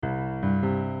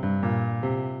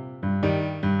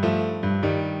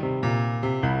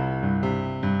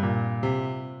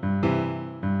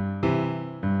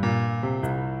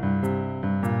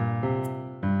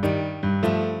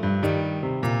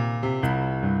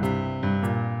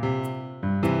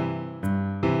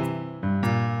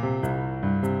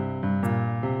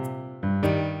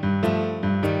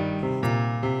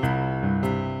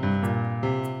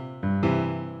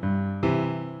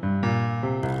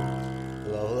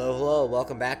hello.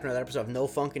 Welcome back to another episode of No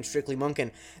Funkin' Strictly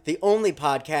Munkin', the only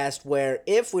podcast where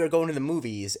if we were going to the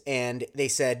movies and they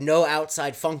said no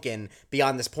outside funkin'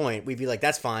 beyond this point, we'd be like,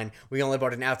 that's fine. We only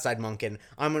brought an outside munkin'.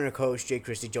 I'm your co-host, Jay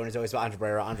Christie, joined as always by Andre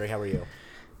Barrera. Andre, how are you?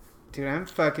 Dude, I'm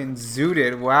fucking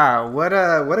zooted. Wow. What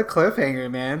a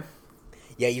cliffhanger, man.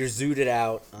 Yeah, you're zooted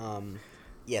out.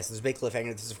 Yes, there's a big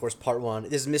cliffhanger. This is, of course, part one.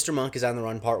 This is Mr. Monk is on the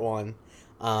Run, part one.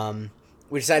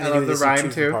 We decided to do this in two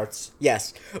different parts.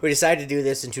 Yes, we decided to do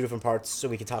this in two different parts so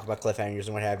we could talk about cliffhangers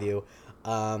and what have you.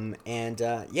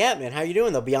 Yeah, man, how you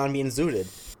doing though? Beyond being zooted.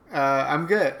 I'm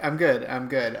good.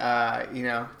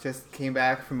 Just came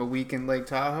back from a week in Lake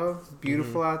Tahoe. It's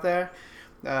beautiful out there.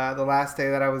 The last day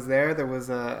that I was there was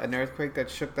an earthquake that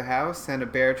shook the house, and a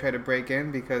bear tried to break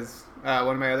in because one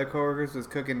of my other coworkers was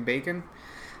cooking bacon.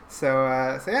 So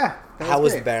yeah. How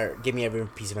was the bear? Give me every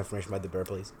piece of information about the bear,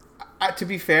 please. To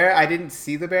be fair, I didn't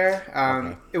see the bear.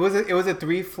 Okay. It was a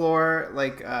 3-floor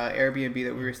Airbnb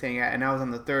that we were staying at, and I was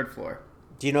on the 3rd floor.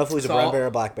 Do you know if it was a brown bear or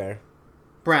a black bear?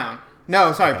 Brown.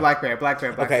 No, sorry, okay. Black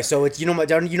bear. Okay, so it's you know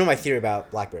my theory about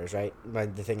black bears, right?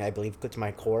 The thing I believe to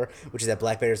my core, which is that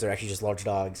black bears are actually just large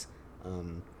dogs.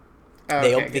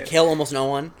 They kill almost no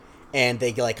one, and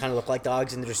they kind of look like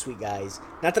dogs, and they're just sweet guys.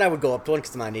 Not that I would go up to one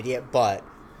because I'm not an idiot, but.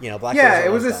 Black bears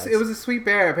it was a sweet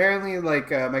bear. Apparently,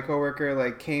 my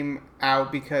coworker came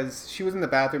out because she was in the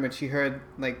bathroom and she heard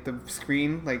the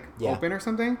screen open or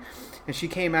something, and she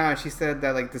came out and she said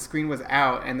that the screen was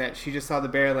out and that she just saw the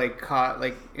bear caught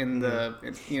in the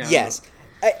Yes,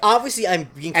 obviously I'm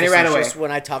being facetious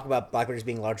when I talk about black bears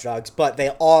being large dogs, but they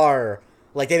are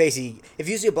they basically if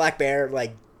you see a black bear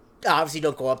obviously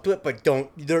don't go up to it, but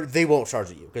they won't charge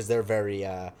at you because they're very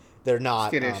they're not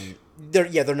skittish.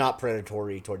 They're not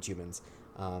predatory towards humans.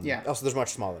 Also, they're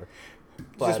much smaller.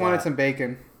 But, just wanted some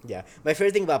bacon. Yeah. My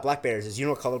favorite thing about black bears is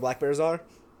what color black bears are?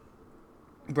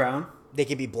 Brown. They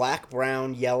can be black,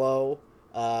 brown, yellow,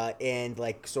 and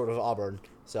sort of auburn.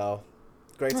 So,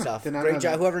 great stuff. Great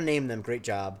job. Whoever named them, great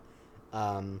job.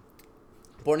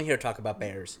 Born here to talk about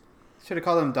bears. Should have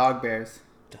called them dog bears.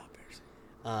 Dog bears.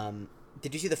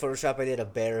 Did you see the Photoshop I did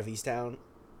of Bear of Easttown?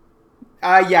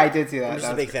 Yeah, I did see that. I'm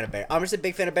just a big fan of bears. I'm just a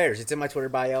big fan of bears. It's in my Twitter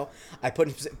bio. I'm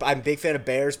a big fan of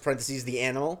bears, parentheses, the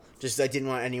animal. Just I didn't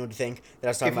want anyone to think that I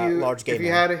was talking about large game. If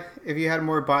you had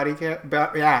more body hair,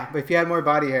 if you had more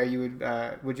body hair, you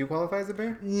would you qualify as a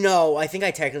bear? No, I think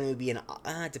I technically would be an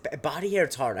body hair.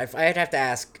 It's hard. I'd have to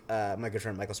ask my good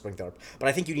friend Michael Springthorpe. But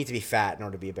I think you need to be fat in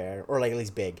order to be a bear, or at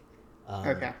least big.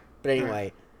 Okay. But anyway.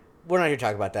 Right. We're not here to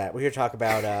talk about that. We're here to talk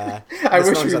about... I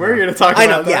wish we were here to talk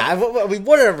about that. I know, yeah.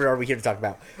 Whatever are we here to talk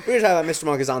about? We're here to talk about Mr.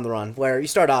 Monk is on the Run, where you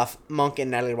start off, Monk and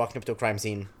Natalie are walking up to a crime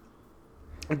scene.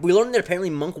 We learned that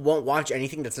apparently Monk won't watch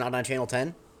anything that's not on Channel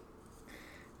 10.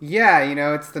 Yeah,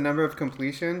 it's the number of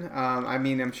completion.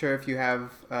 I'm sure if you have,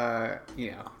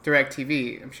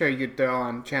 DirecTV, I'm sure you could throw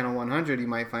on Channel 100, you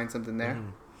might find something there.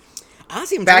 Mm.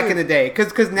 Honestly, back in the day,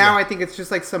 because now I think it's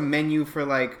just some menu for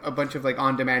a bunch of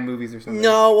on-demand movies or something.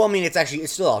 No, well, I mean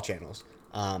it's still all channels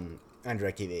on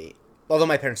DirecTV. Although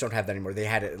my parents don't have that anymore, they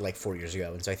had it 4 years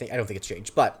ago, and so I don't think it's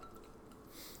changed. But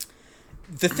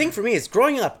the thing for me is,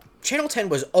 growing up, Channel 10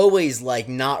 was always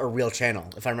not a real channel,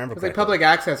 if I remember correctly. It was public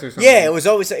access or something. Yeah, it was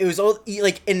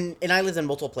and I lived in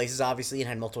multiple places obviously and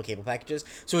had multiple cable packages,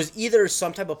 so it was either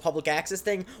some type of public access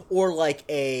thing or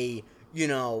a.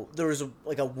 There was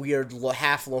a weird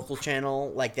half local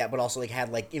channel like that, but also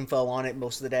had info on it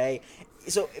most of the day.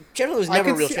 So generally, it was never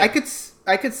a real channel.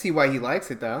 I could see why he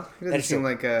likes it though. It doesn't seem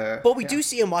like a. But we do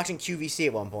see him watching QVC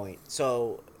at one point,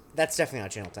 so that's definitely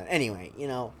not Channel 10. Anyway,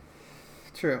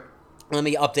 True. Let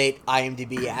me update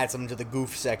IMDb. Add something to the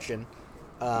goof section.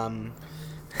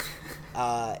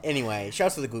 Anyway,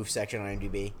 shouts to the goof section on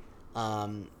IMDb.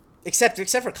 Except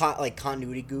for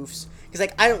continuity goofs,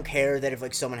 because I don't care that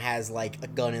if someone has a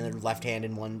gun in their left hand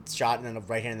in one shot and then a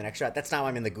right hand in the next shot. That's not why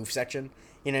I'm in the goof section.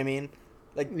 You know what I mean?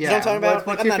 You know what I'm talking about?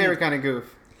 What's your favorite kind of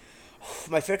goof?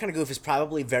 My favorite kind of goof is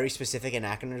probably very specific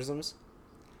anachronisms.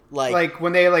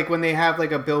 When they have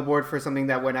a billboard for something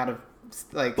that went out of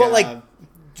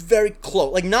very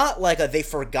close, not they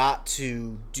forgot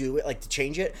to do it, to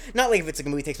change it. Not if it's a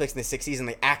movie that takes place in the 60s and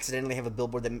they accidentally have a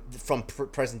billboard that from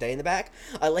present day in the back.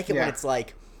 I like it when it's I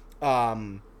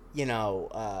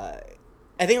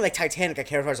think Titanic, I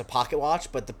care if it was a pocket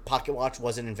watch, but the pocket watch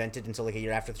wasn't invented until a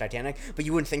year after the Titanic. But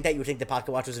you wouldn't think that. You would think the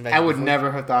pocket watch was invented. I would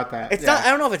never have thought that. It's not. I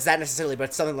don't know if it's that necessarily, but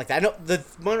it's something like that. I know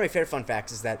one of my favorite fun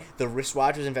facts is that the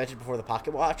wristwatch was invented before the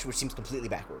pocket watch, which seems completely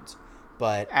backwards.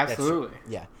 But absolutely,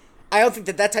 yeah. I don't think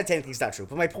that Titanic thing's not true.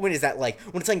 But my point is that when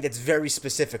it's something that's very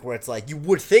specific, where it's you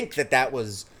would think that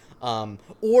was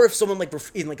Or if someone like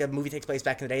in like a movie takes place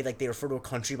back in the day, like they refer to a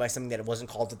country by something that it wasn't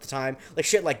called at the time, like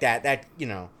shit like that. That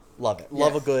love it. Yes.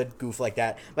 Love a good goof like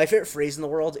that. My favorite phrase in the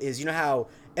world is how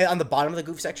on the bottom of the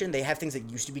goof section they have things that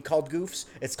used to be called goofs.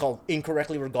 It's called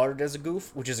incorrectly regarded as a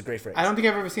goof, which is a great phrase. I don't think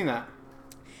I've ever seen that.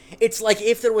 It's like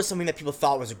if there was something that people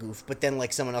thought was a goof, but then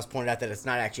like someone else pointed out that it's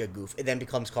not actually a goof, it then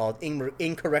becomes called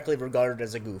incorrectly regarded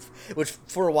as a goof, which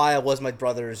for a while was my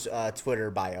brother's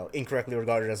Twitter bio, incorrectly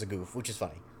regarded as a goof, which is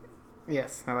funny.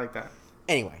 Yes, I like that.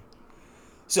 Anyway,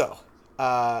 so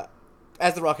as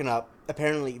they're rocking up,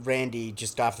 apparently Randy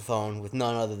just got off the phone with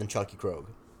none other than Chucky Krogh.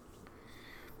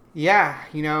 Yeah,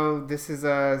 this is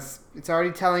it's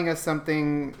already telling us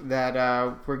something that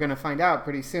we're going to find out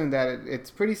pretty soon, that it's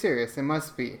pretty serious. It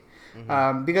must be.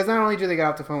 Mm-hmm. Because not only do they get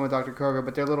off the phone with Dr. Kroger,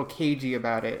 but they're a little cagey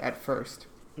about it at first.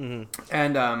 Mm-hmm.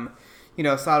 And,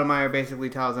 Sotomayor basically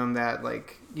tells them that,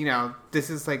 this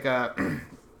is like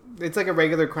it's like a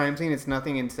regular crime scene. It's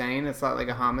nothing insane. It's not like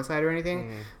a homicide or anything.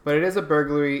 Mm-hmm. But it is a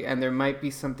burglary, and there might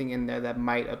be something in there that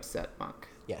might upset Monk.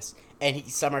 Yes. And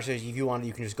Summer says, if you want,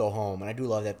 you can just go home. And I do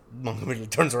love that Monk immediately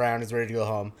turns around and is ready to go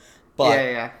home.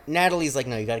 But Natalie's like,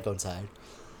 no, you got to go inside.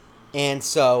 And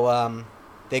so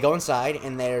they go inside,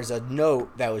 and there's a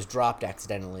note that was dropped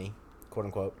accidentally, quote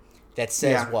unquote, that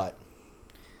says what?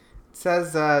 It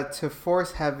says, to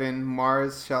force heaven,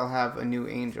 Mars shall have a new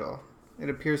angel. It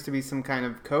appears to be some kind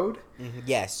of code. Mm-hmm.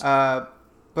 Yes.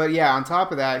 But yeah, on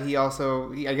top of that, he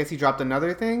also, I guess he dropped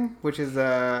another thing, which is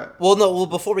Well,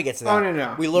 before we get to that,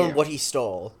 no. We learned what he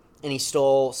stole. And he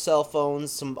stole cell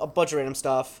phones, a bunch of random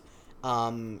stuff.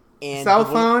 And cell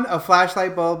phone, a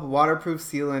flashlight bulb, waterproof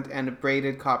sealant, and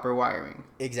braided copper wiring.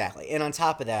 Exactly. And on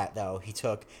top of that, though, he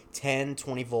took 10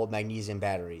 20-volt magnesium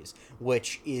batteries,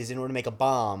 which is, in order to make a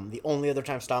bomb, the only other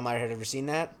time Stottmeyer had ever seen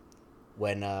that,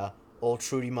 when old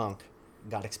Trudy Monk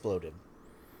got exploded.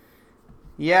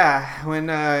 Yeah,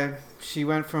 when she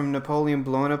went from Napoleon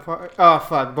blown apart. Oh,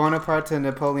 fuck. Bonaparte to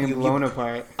Napoleon blown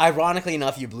apart. Ironically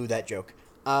enough, you blew that joke.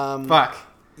 Fuck.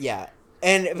 Yeah.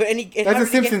 That's a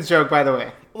Simpsons joke, by the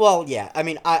way. Well, yeah. I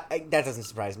mean, I that doesn't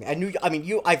surprise me. I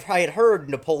had heard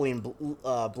Napoleon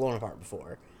blown apart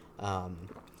before.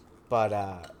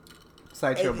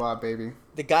 Sideshow Bob, baby.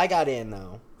 The guy got in,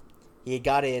 though. He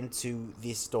got into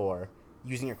the store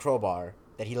using a crowbar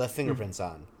that he left fingerprints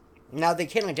on. Now, they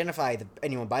can't identify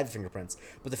anyone by the fingerprints,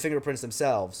 but the fingerprints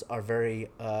themselves are very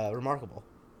remarkable.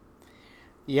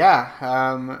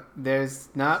 Yeah, there's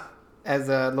not, as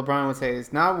LeBron would say,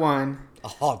 it's not one,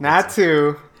 not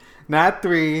two, not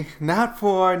three, not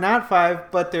four, not five,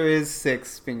 but there is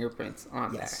 6 fingerprints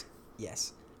on there.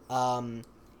 Yes.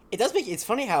 It's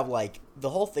funny how, the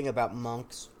whole thing about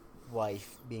Monk's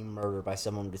wife being murdered by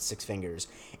someone with 6 fingers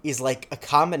is like a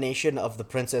combination of The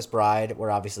Princess Bride, where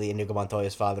obviously Inigo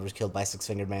Montoya's father was killed by a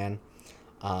 6-fingered man.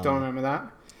 Don't remember that.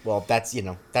 Well, that's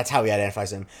how he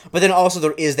identifies him. But then also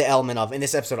there is the element of, and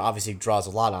this episode obviously draws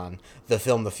a lot on the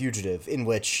film The Fugitive, in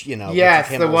which, yes,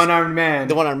 the one-armed man.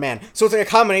 The one-armed man. So it's like a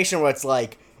combination where it's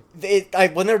like,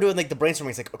 when they're doing the brainstorming,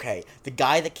 it's like, okay, the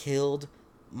guy that killed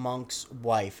Monk's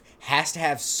wife has to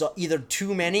have either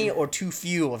too many or too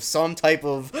few of some type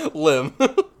of limb.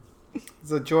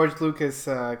 It's a George Lucas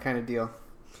kind of deal.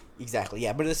 Exactly,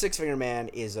 yeah. But the 6-finger man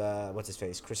is, what's his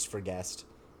face? Christopher Guest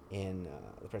in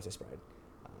The Princess Bride.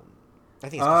 I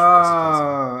think it's Christopher Guest.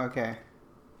 Oh, okay.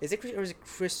 Is it Chris, or is it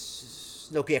Chris?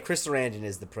 No, yeah, Chris Sarandon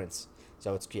is the prince.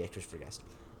 So it's, Christopher Guest.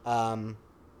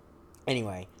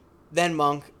 Anyway. Then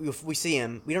Monk, we see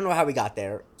him. We don't know how he got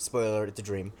there. Spoiler, it's a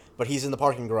dream. But he's in the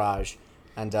parking garage,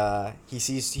 and he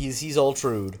sees old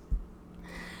Trude.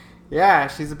 Yeah,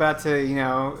 she's about to,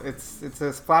 it's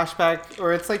a flashback,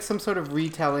 or it's like some sort of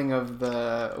retelling of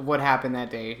what happened that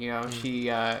day.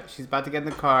 Mm-hmm. She's about to get in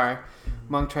the car.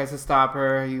 Monk tries to stop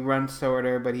her. He runs toward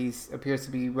her, but he appears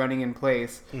to be running in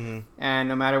place. Mm-hmm. And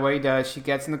no matter what he does, she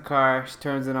gets in the car, she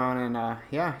turns it on, and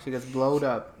she gets blowed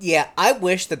up. Yeah, I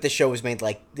wish that the show was made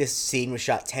this scene was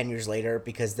shot 10 years later,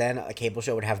 because then a cable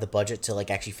show would have the budget to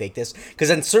actually fake this. Because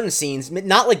in certain scenes,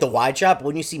 not like the wide shot, but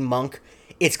when you see Monk,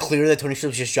 it's clear that Tony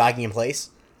Shalhoub's just jogging in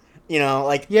place.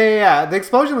 Yeah. The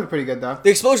explosion looked pretty good, though. The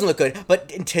explosion looked good, but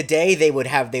today they would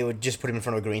just put him in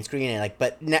front of a green screen,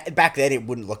 and back then it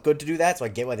wouldn't look good to do that, so I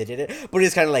get why they did it. But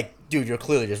it's kind of dude, you're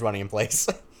clearly just running in place.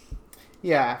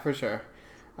 Yeah, for sure.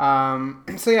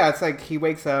 So yeah, it's he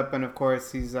wakes up, and of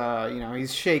course he's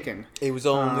he's shaken. It was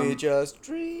only just a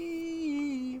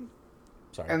dream.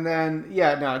 Sorry. And then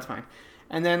no, it's fine.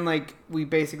 And then, we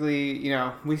basically,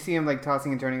 we see him,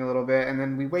 tossing and turning a little bit. And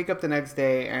then we wake up the next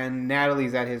day, and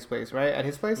Natalie's at his place, right? At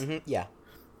his place? Mm-hmm. Yeah.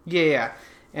 Yeah.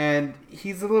 And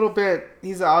he's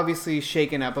obviously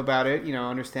shaken up about it,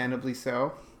 understandably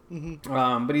so.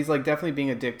 Mm-hmm. But he's like definitely being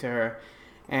a dick to her.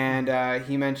 And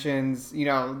he mentions,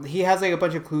 he has like a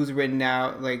bunch of clues written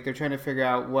out. Like they're trying to figure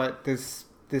out what this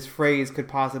phrase could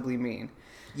possibly mean.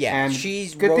 Yeah, and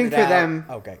she's good thing for them.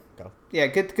 Okay, go. Yeah,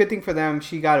 good thing for them.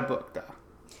 She got a book though.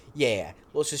 Yeah.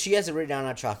 Well, so she has it written down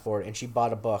on a chalkboard, and she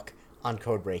bought a book on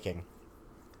code breaking.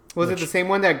 Was it the same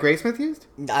one that Graysmith used?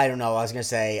 I don't know. I was gonna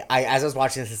say, as I was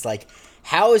watching this, it's like,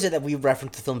 how is it that we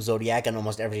reference the film Zodiac on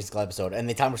almost every single episode, and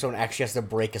the time where someone actually has to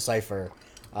break a cipher,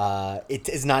 it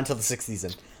is not until the 6th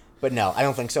season. But no, I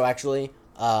don't think so actually.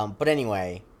 But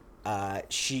anyway,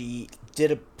 she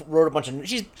wrote a bunch of.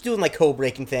 She's doing like code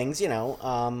breaking things,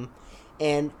 and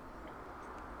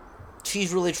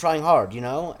she's really trying hard,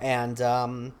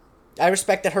 and I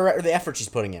respect the effort she's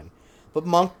putting in. But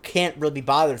Monk can't really be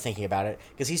bothered thinking about it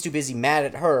because he's too busy mad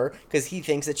at her because he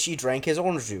thinks that she drank his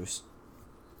orange juice.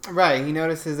 Right. He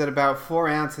notices that about 4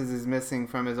 ounces is missing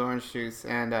from his orange juice.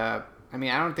 And, I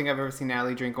don't think I've ever seen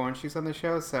Natalie drink orange juice on the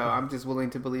show, so I'm just willing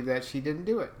to believe that she didn't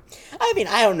do it. I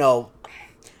don't know.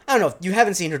 You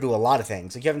haven't seen her do a lot of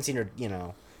things. Like, you haven't seen her,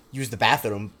 use the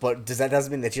bathroom, but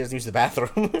doesn't mean that she doesn't use the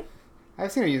bathroom?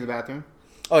 I've seen her use the bathroom.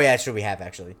 Oh, yeah, sure we have,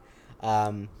 actually.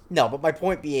 No, but my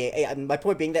point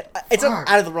being that it's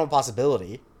out of the realm of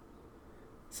possibility.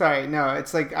 Sorry, no,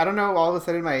 it's like, I don't know, all of a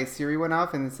sudden my Siri went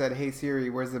off and it said, "Hey Siri,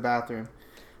 where's the bathroom?"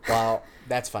 Well,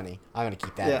 that's funny. I'm going to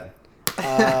keep that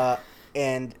in.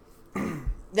 And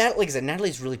like I said,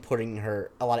 Natalie's really putting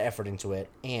a lot of effort into it,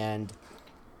 and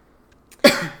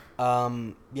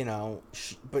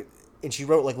she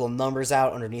wrote like little numbers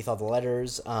out underneath all the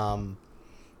letters,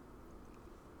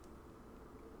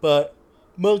 but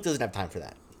Monk doesn't have time for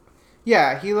that.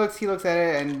 Yeah, he looks at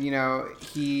it, and he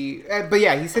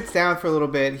sits down for a little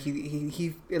bit.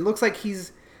 He it looks like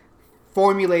he's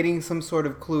formulating some sort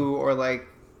of clue, or like,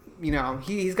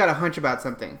 he's got a hunch about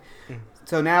something. Mm-hmm.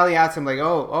 So Natalie asks him like,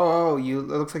 "Oh, it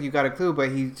looks like you got a clue,"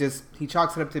 but he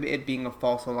chalks it up to it being a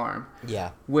false alarm.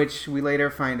 Yeah, which we later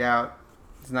find out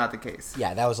is not the case.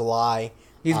 Yeah, that was a lie.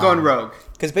 He's going rogue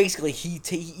because basically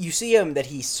you see him that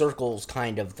he circles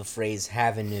kind of the phrase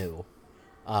 "have a new."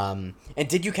 And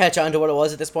did you catch on to what it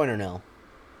was at this point or no?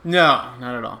 No,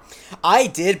 not at all. I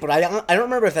did, but I don't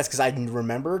remember if that's because I didn't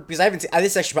remember, because I haven't seen,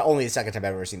 this is actually only the second time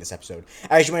I've ever seen this episode.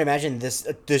 As you might imagine,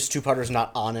 this two-parter's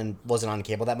not on and wasn't on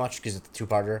cable that much because it's a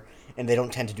two-parter, and they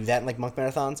don't tend to do that in like month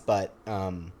marathons. But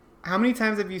how many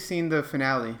times have you seen the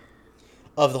finale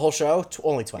of the whole show?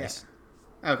 Only twice.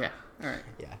 Yeah. Okay, all right.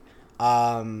 Yeah,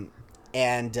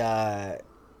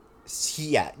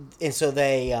 and so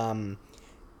they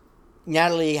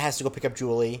Natalie has to go pick up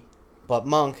Julie, but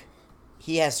Monk,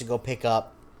 he has to go pick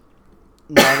up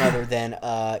none other than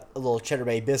a little Cheddar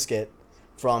Bay biscuit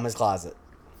from his closet.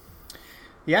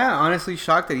 Yeah, honestly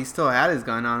shocked that he still had his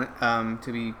gun on it,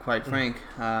 to be quite frank.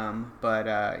 Yeah.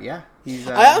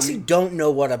 I honestly don't know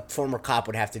what a former cop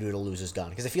would have to do to lose his gun,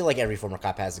 because I feel like every former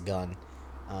cop has a gun.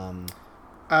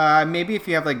 Maybe if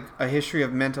you have like a history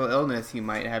of mental illness, you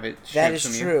might have it stripped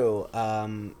from you. That is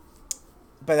true.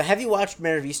 But have you watched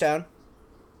Mare of Easttown?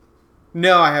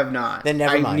 No, I have not. Then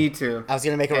never mind. I need to. I was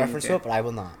going to make a reference to it, but I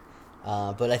will not.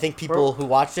 But I think people who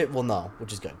watched it will know,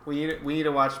 which is good. We need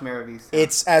to watch Mare of Easttown.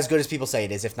 It's as good as people say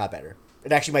it is, if not better.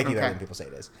 It actually might be better than people say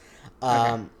it is.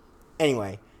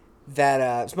 Anyway,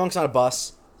 that Monk's on a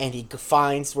bus, and he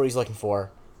finds where he's looking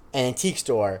for an antique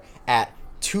store at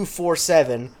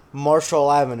 247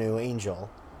 Marshall Avenue, Angel,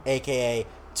 a.k.a.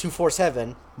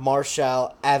 247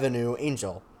 Marshall Avenue,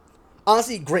 Angel.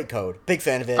 Honestly, great code. Big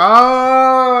fan of it.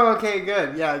 Oh, okay,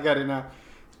 good. Yeah, I got it now.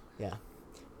 Yeah.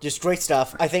 Just great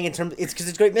stuff. I think it's because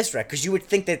it's great misdirect, because you would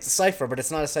think that it's a cipher, but it's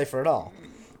not a cipher at all.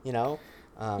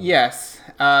 Yes.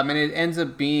 And it ends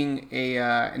up being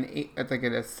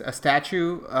a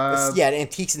statue. An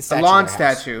antiques and statue. A lawn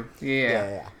statue.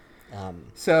 Yeah.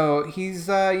 So he's,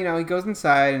 he goes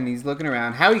inside and he's looking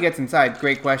around. How he gets inside,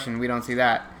 great question. We don't see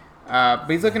that. But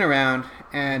he's looking around,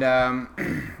 and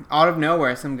out of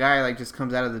nowhere, some guy like just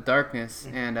comes out of the darkness,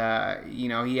 and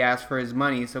he asks for his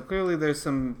money. So clearly,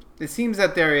 it seems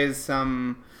that there is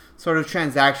some sort of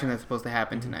transaction that's supposed to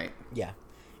happen tonight. Yeah,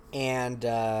 and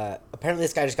apparently,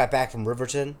 this guy just got back from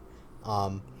Riverton.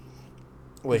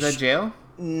 Is that jail?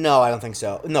 No, I don't think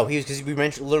so. No, he was, because we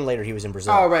learned later he was in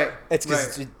Brazil. Oh, right. It's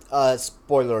because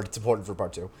spoiler, it's important for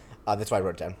part 2. That's why I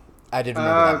wrote it down. I didn't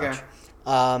remember that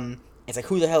much. It's like,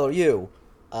 who the hell are you?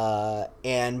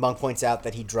 And Monk points out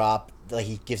that he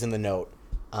gives him the note.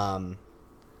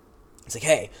 It's like,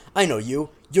 hey, I know you.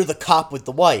 You're the cop with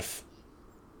the wife.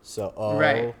 So,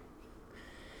 right.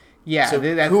 Yeah. So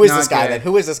who is this guy then?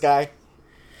 Who is this guy?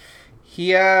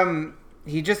 He,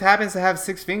 he just happens to have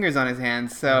 6 fingers on his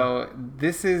hands, so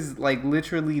this is like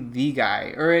literally the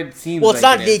guy, or it seems. Well, it's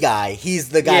like not the guy. He's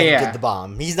the guy who did the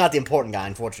bomb. He's not the important guy,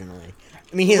 unfortunately.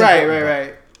 I mean, he's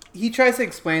right. He tries to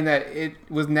explain that it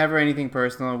was never anything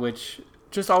personal, which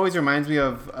just always reminds me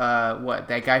of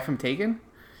that guy from Taken.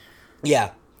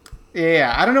 Yeah.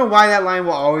 Yeah. I don't know why that line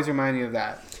will always remind me of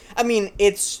that. I mean,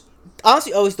 it's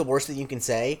honestly always the worst thing you can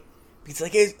say. Because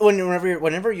like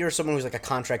whenever you're someone who's like a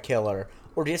contract killer,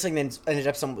 or just like then ended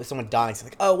up with someone dying, it's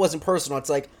like, oh, it wasn't personal. It's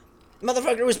like,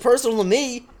 motherfucker, it was personal to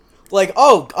me. Like,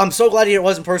 oh, I'm so glad it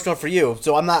wasn't personal for you.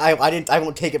 So I'm not. I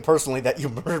won't take it personally that you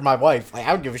murdered my wife. Like,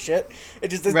 I don't give a shit.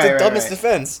 It's just the dumbest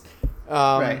defense.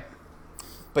 Right.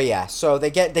 But yeah, so they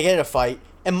get in a fight,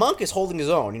 and Monk is holding his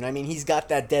own. You know what I mean? He's got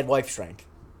that dead wife strength.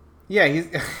 Yeah, he's.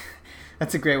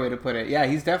 That's a great way to put it. Yeah,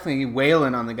 he's definitely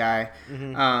wailing on the guy.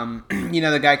 Mm-hmm.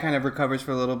 The guy kind of recovers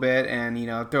for a little bit and,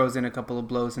 throws in a couple of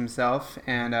blows himself.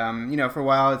 And, for a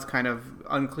while, it's kind of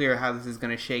unclear how this is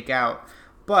going to shake out.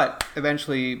 But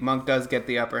eventually, Monk does get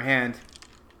the upper hand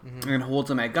and holds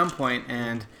him at gunpoint.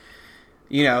 And,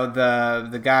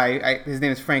 the guy, his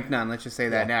name is Frank Nunn, let's just say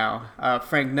that now.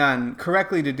 Frank Nunn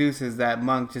correctly deduces that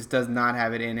Monk just does not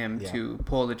have it in him to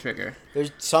pull the trigger.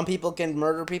 There's some people can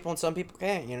murder people and some people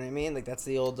can't, you know what I mean? Like, that's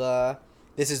the old,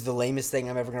 this is the lamest thing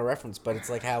I'm ever going to reference, but it's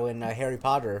like how in Harry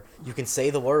Potter, you can say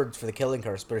the words for the killing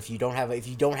curse, but if you don't have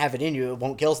it in you, it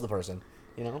won't kill the person,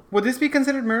 you know? Would this be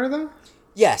considered murder, though?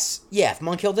 Yes. Yeah, if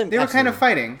Monk killed him, They were kind of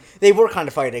fighting. They were kind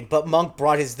of fighting, but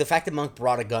the fact that Monk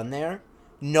brought a gun there,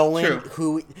 knowing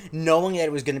that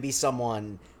it was going to be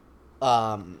someone,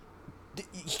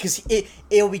 because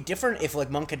it'll be different if like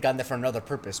Monk had gone there for another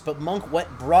purpose. But Monk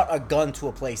brought a gun to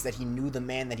a place that he knew the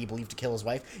man that he believed to kill his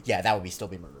wife. Yeah, that would still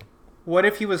be murder. What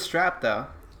if he was strapped though?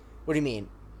 What do you mean?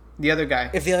 The other guy.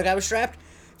 If the other guy was strapped,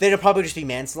 then it'd probably just be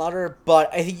manslaughter.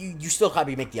 But I think you still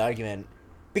probably make the argument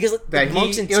because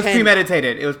Monk's intent. It was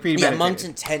premeditated. Yeah, Monk's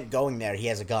intent going there. He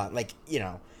has a gun. Like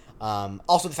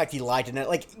also, the fact he lied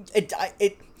to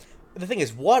it. The thing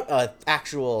is, what an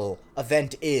actual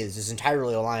event is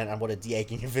entirely reliant on what a DA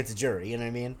can convince a jury. You know what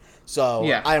I mean? So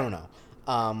I don't know.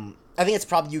 I think it's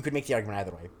probably you could make the argument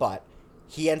either way, but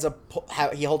he ends up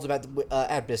he holds him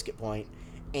at biscuit point,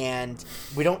 and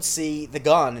we don't see the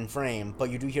gun in frame,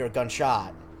 but you do hear a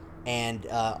gunshot, and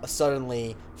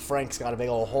suddenly Frank's got a big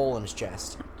old hole in his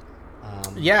chest.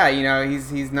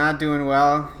 He's not doing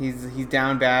well. He's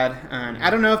down bad. And I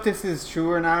don't know if this is true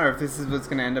or not, or if this is what's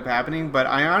going to end up happening. But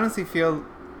I honestly feel,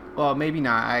 well, maybe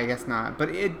not. I guess not. But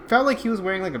it felt like he was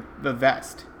wearing like a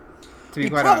vest. To be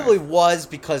quite honest, he probably was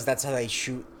because that's how they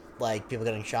shoot like people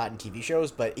getting shot in TV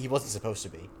shows. But he wasn't supposed to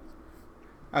be.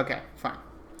 Okay, fine.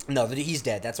 No, he's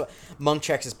dead. That's what Monk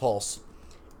checks his pulse,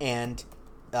 and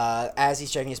as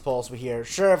he's checking his pulse, we hear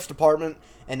Sheriff's Department,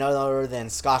 and none other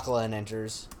than Scotland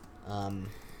enters.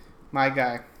 My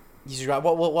guy. He's your guy.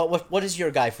 What is your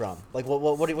guy from? Like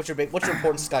what's your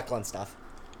important Scotland stuff?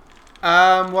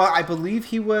 Well, I believe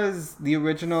he was the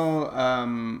original.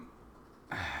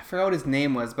 I forgot what his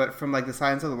name was, but from like the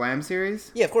Silence of the Lambs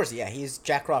series. Yeah, of course. Yeah, he's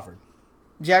Jack Crawford.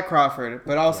 Jack Crawford,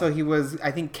 but also he was,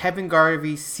 I think, Kevin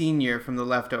Garvey Sr. from The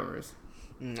Leftovers.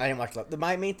 I didn't watch The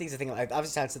My main things I think obviously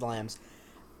Silence of the Lambs.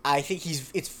 I think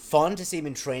it's fun to see him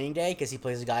in Training Day because he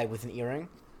plays a guy with an earring.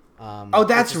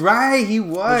 That's right. He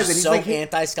was. And he's so like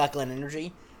anti-Scotland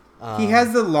energy. He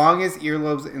has the longest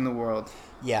earlobes in the world.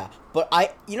 Yeah, but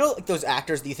like those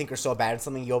actors that you think are so bad at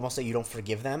something, you almost say you don't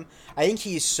forgive them. I think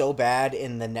he's so bad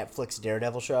in the Netflix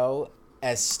Daredevil show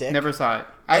as Stick. Never saw it.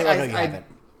 I know you haven't.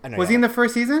 Was he in the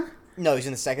first season? No, he's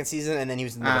in the second season, and then he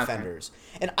was in The Defenders.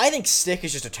 Okay. And I think Stick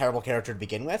is just a terrible character to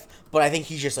begin with, but I think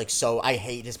he's just, like, I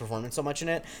hate his performance so much in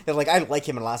it, that, like, I like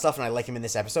him in a lot of stuff, and I like him in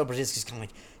this episode, but it's just kind of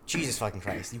like, Jesus fucking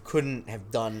Christ, you couldn't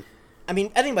have done... I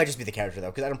mean, I think it might just be the character, though,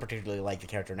 because I don't particularly like the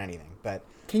character in anything, but...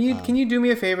 Can you do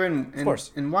me a favor and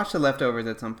watch The Leftovers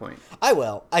at some point? I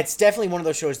will. It's definitely one of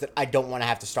those shows that I don't want to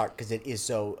have to start, because it is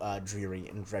so dreary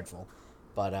and dreadful,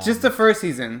 but... just the first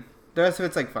season. The rest of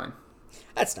it's, like, fun.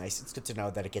 That's nice. It's good to know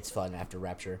that it gets fun after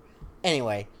Rapture.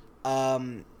 Anyway,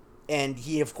 and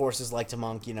he, of course, is like to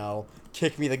Monk,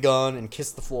 kick me the gun and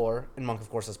kiss the floor. And Monk, of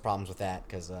course, has problems with that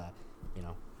because,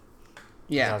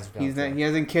 Yeah, he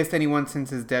hasn't kissed anyone since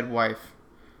his dead wife.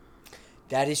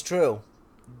 That is true.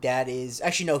 That is...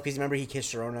 Actually, no, because remember he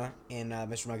kissed Sharona in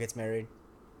Mr. Monk Gets Married?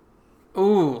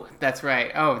 Ooh, that's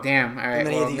right. Oh, damn. All right,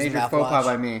 well, major faux pas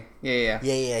by me. Yeah.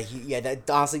 That,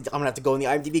 honestly, I'm going to have to go in the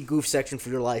IMDb goof section for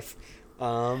your life.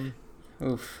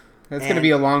 Oof. That's going to be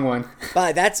a long one.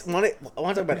 But I want to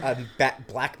talk about a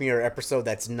Black Mirror episode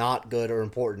that's not good or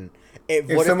important. If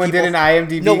someone did an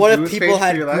IMDb what if people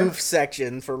had goof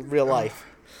section for real life?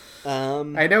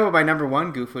 I know what my number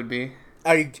one goof would be.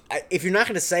 If you're not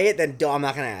going to say it, then I'm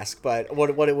not going to ask. But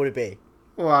what would it be?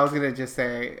 Well, I was gonna just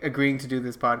say agreeing to do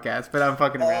this podcast, but I'm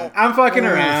fucking around. I'm fucking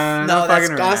around. No, that's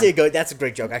honestly that's a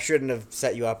great joke. I shouldn't have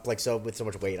set you up with so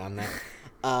much weight on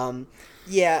that.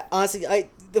 Yeah, honestly,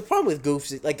 the problem with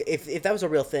goofs is, like, if that was a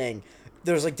real thing,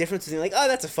 there's like difference between like, oh,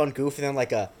 that's a fun goof, and then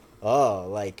like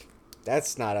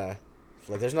that's not a,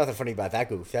 like, there's nothing funny about that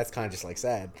goof. That's kind of just like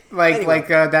sad. Like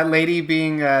that lady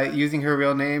being using her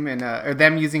real name and or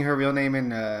them using her real name in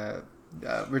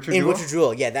Richard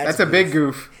Jewell, yeah, that's a big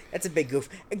goof. That's a big goof.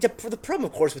 The problem,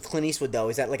 of course, with Clint Eastwood, though,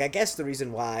 is that, like, I guess the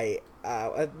reason why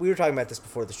we were talking about this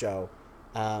before the show,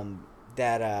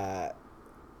 that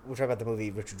we were talking about the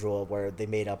movie Richard Jewell, where they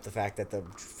made up the fact that the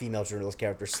female journalist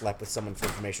character slept with someone for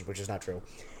information, which is not true.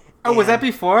 Oh, was that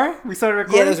before we started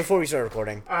recording? Yeah, that was before we started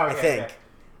recording. Oh, okay, I think.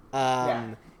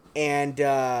 Okay. And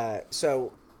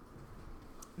so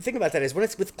the thing about that is when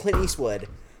it's with Clint Eastwood,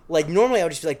 like, normally I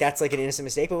would just be like, that's like an innocent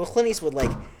mistake, but with Clint Eastwood,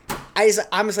 like,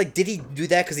 I'm just like, did he do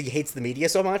that because he hates the media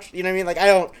so much? You know what I mean? Like,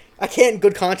 I can't in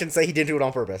good conscience say he didn't do it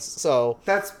on purpose. So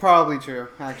that's probably true,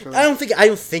 actually. I don't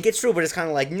think it's true, but it's kind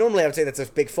of like, normally I would say that's a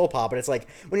big faux pas, but it's like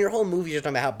when your whole movie is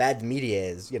talking about how bad the media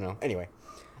is, you know. Anyway,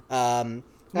 Monk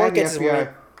gets his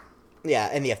FBI. Yeah,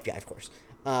 and the FBI, of course.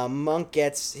 Monk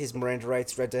gets his Miranda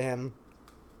rights read to him,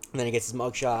 and then he gets his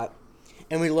mugshot,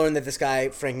 and we learn that this guy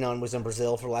Frank Nunn was in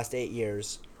Brazil for the last 8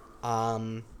 years.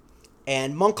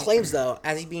 And Monk claims, though,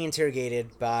 as he's being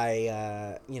interrogated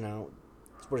by,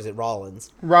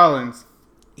 Rollins.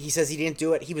 He says he didn't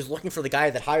do it. He was looking for the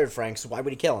guy that hired Frank, so why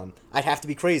would he kill him? I'd have to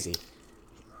be crazy.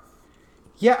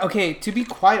 Yeah, okay, to be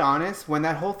quite honest, when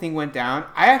that whole thing went down,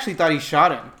 I actually thought he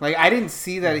shot him. Like, I didn't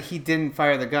see that he didn't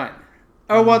fire the gun.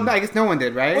 Oh, well, I guess no one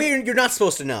did, right? Well, you're not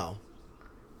supposed to know.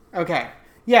 Okay.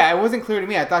 Yeah, it wasn't clear to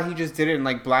me. I thought he just did it and,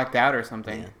 like, blacked out or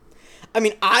something. Yeah. I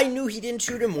mean, I knew he didn't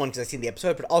shoot him, one, because I've seen the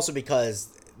episode, but also because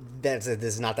this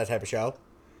is not that type of show.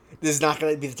 This is not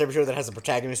going to be the type of show that has a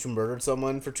protagonist who murdered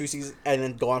someone for 2 seasons and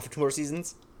then go on for 2 more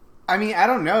seasons. I mean, I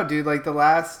don't know, dude. Like, the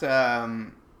last,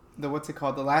 the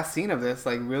last scene of this,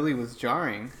 like, really was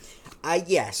jarring.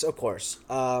 Yes, of course.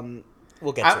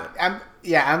 We'll get to it.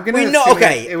 I'm going to We know,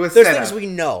 okay. It was there's set things up. we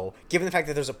know, given the fact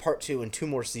that there's a part 2 and 2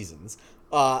 more seasons.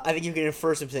 I think you can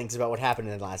infer some things about what happened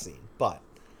in the last scene, but...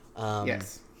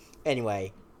 yes.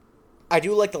 Anyway, I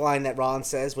do like the line that Ron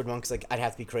says when Monk's like, I'd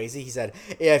have to be crazy. He said,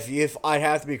 if I'd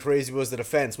have to be crazy was the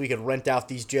defense, we could rent out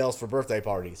these jails for birthday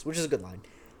parties, which is a good line.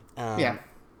 Yeah.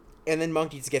 And then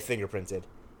Monk needs to get fingerprinted.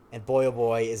 And boy, oh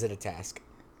boy, is it a task.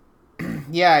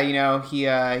 Yeah, you know, he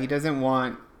doesn't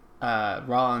want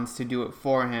Rollins to do it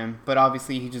for him, but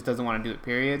obviously he just doesn't want to do it,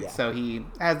 period. Yeah. So he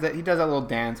does that little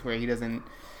dance where is he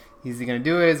going to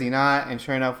do it? Is he not? And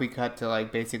sure enough, we cut to,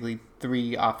 like, basically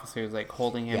 3 officers, like,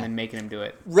 holding him and making him do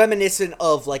it. Reminiscent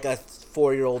of, like, a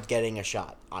 4-year-old getting a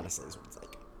shot, honestly, is what it's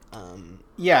like.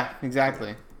 Yeah,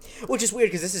 exactly. Which is weird,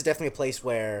 because this is definitely a place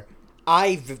where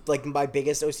my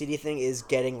biggest OCD thing is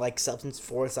getting, like,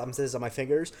 substances on my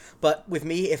fingers. But with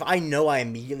me, if I know I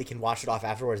immediately can wash it off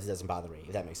afterwards, it doesn't bother me,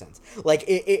 if that makes sense. Like,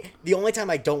 the only time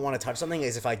I don't want to touch something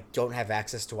is if I don't have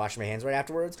access to washing my hands right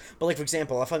afterwards. But, like, for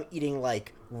example, if I'm eating,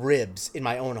 like, ribs in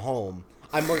my own home,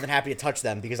 I'm more than happy to touch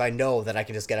them because I know that I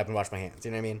can just get up and wash my hands.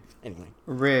 You know what I mean? Anyway.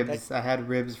 Ribs. I had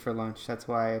ribs for lunch. That's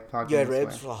why I talked. You had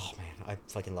ribs? Oh, man. I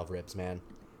fucking love ribs, man.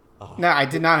 Oh. No, I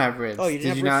did not have ribs. Oh, you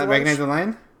didn't Did you not recognize the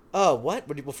line? Oh, what?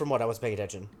 From what? I wasn't paying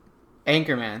attention.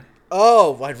 Anchorman.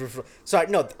 Oh, sorry.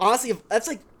 No, honestly, that's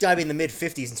like diving in the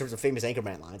mid-50s in terms of famous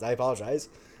Anchorman lines. I apologize.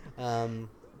 Yeah,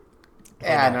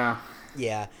 no.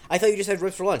 Yeah, I thought you just had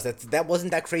ribs for lunch. That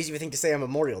wasn't that crazy of a thing to say on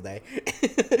Memorial Day.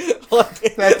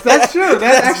 That's true.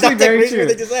 That's actually very true.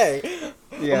 Thing to say.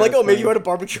 Yeah, I'm like, maybe you had a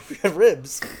barbecue. We had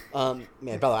ribs. Man,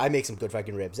 by the way, I make some good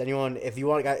fucking ribs. If you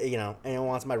want, anyone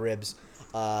wants my ribs,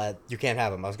 you can't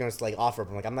have them. I was gonna like offer them.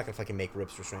 I'm like, I'm not gonna fucking make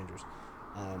ribs for strangers.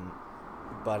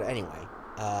 But anyway,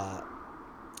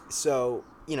 so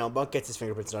Monk gets his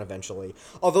fingerprints done eventually.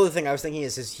 Although the thing I was thinking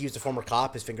is, he was a former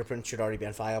cop. His fingerprints should already be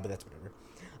on file, but that's whatever.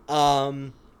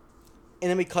 And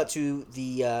then we cut to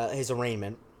his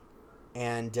arraignment,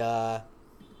 and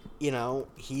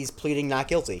he's pleading not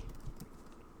guilty.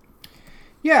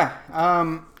 Yeah.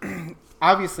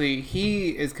 Obviously, he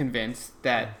is convinced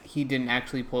that he didn't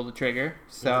actually pull the trigger.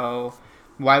 So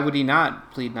why would he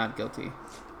not plead not guilty?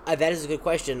 That is a good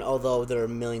question, although there are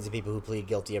millions of people who plead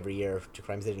guilty every year to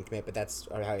crimes they didn't commit, but that's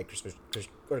how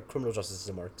our criminal justice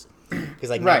system works. Because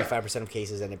 95% of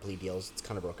cases end in plea deals. It's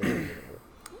kind of broken.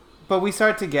 But we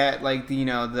start to get, like,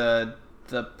 the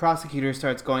prosecutor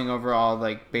starts going over all,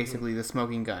 like, basically the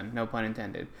smoking gun, no pun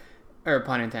intended. Or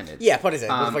pun intended. Yeah, pun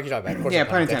intended. What the fuck are you talking about? Yeah,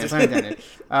 pun intended.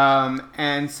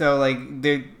 And so, like,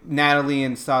 Natalie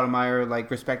and Sotomayor, like,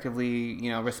 respectively,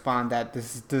 respond that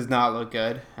this does not look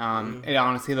good. It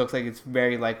honestly looks like it's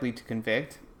very likely to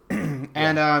convict.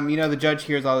 And, the judge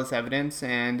hears all this evidence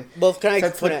and... Well, can I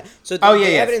put it... So, the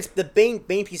evidence, the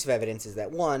main piece of evidence is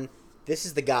that, one, this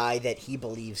is the guy that he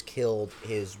believes killed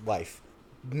his wife.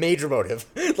 Major motive.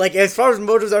 Like, as far as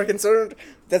motives are concerned,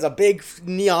 that's a big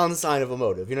neon sign of a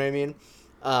motive. You know what I mean?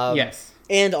 Yes.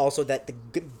 And also that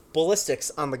the ballistics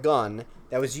on the gun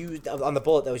that was used, on the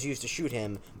bullet that was used to shoot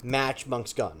him, match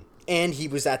Monk's gun. And he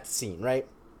was at the scene, right?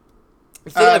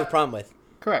 The thing I have a problem with...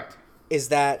 Correct. ...is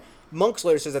that Monk's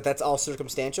lawyer says that that's all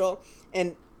circumstantial.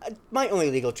 And my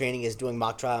only legal training is doing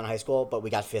mock trial in high school, but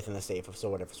we got 5th in the state, so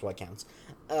whatever, so what counts.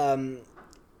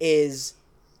 Is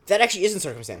that actually isn't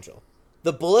circumstantial.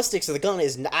 The ballistics of the gun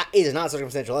is not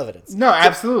circumstantial evidence. No,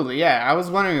 absolutely, yeah. I was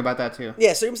wondering about that, too.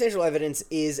 Yeah, circumstantial evidence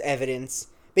is evidence.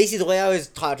 Basically, the way I always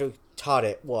taught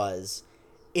it was,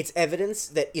 it's evidence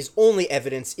that is only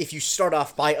evidence if you start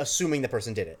off by assuming the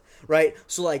person did it, right?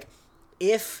 So, like,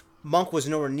 if Monk was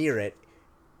nowhere near it,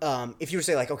 if you were to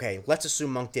say, like, okay, let's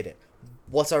assume Monk did it.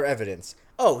 What's our evidence?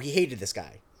 Oh, he hated this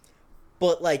guy.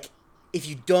 But, like, if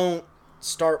you don't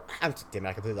start... Damn it,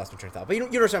 I completely lost my train of thought. But you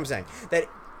know what I'm saying?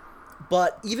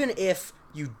 But even if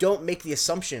you don't make the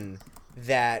assumption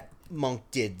that Monk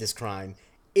did this crime,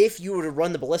 if you were to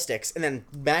run the ballistics and then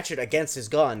match it against his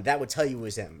gun, that would tell you it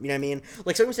was him. You know what I mean?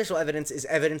 Like, circumstantial evidence is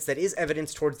evidence that is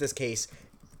evidence towards this case.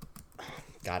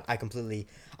 God,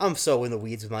 I'm so in the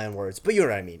weeds with my own words. But you know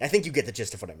what I mean. I think you get the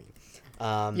gist of what I mean.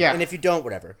 Yeah. And if you don't,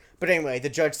 whatever. But anyway, the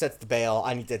judge sets the bail.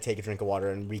 I need to take a drink of water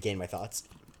and regain my thoughts.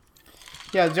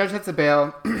 Yeah, the judge sets the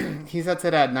bail. He sets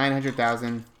it at $900,000.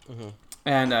 Mm-hmm.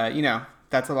 And,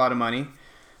 that's a lot of money.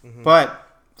 Mm-hmm. But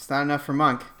it's not enough for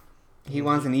Monk. He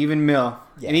wants an even mill.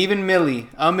 Yeah. An even milli.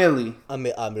 A milli. A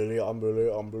milli,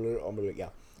 yeah.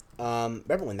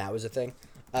 Remember when that was a thing?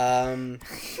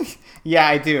 Yeah,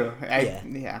 I do.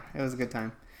 Yeah, it was a good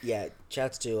time. Yeah,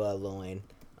 shouts to Lil Wayne.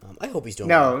 I hope he's doing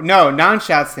well. No,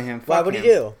 non-shouts to him. Why would he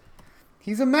do?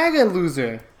 He's a mega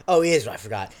loser. Oh, he is. I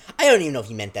forgot. I don't even know if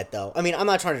he meant that, though. I mean, I'm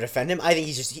not trying to defend him. I think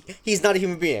he's not a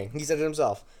human being. He said it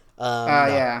himself. No.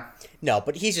 Yeah. No,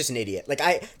 but he's just an idiot. Like,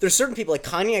 there's certain people, like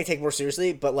Kanye, I take more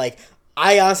seriously, but, like,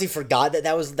 I honestly forgot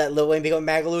that Lil Wayne became a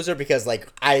MAGA loser because, like,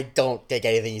 I don't take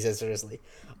anything he says seriously.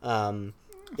 Fair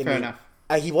enough.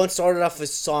 He once started off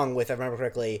his song with, if I remember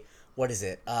correctly, what is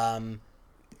it?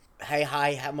 Hey,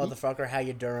 hi, motherfucker, how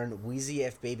you doing? Wheezy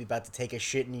F baby about to take a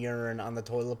shit and urine on the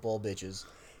toilet bowl, bitches.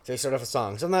 So he started off a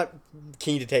song. So I'm not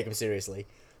keen to take him seriously.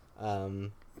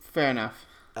 Fair enough.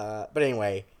 But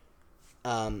anyway,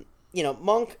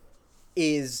 Monk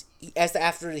is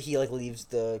after he leaves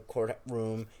the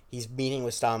courtroom, he's meeting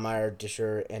with Stoudemire,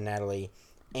 Disher, and Natalie,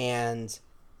 and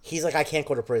he's like, I can't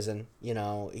go to prison,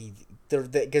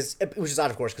 because it was just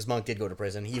odd, of course, because Monk did go to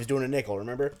prison. He was doing a nickel,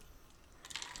 remember?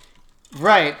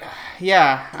 Right.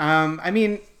 Yeah. I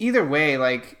mean, either way,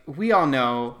 like, we all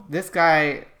know this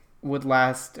guy would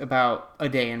last about a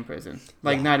day in prison.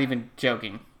 Like, not even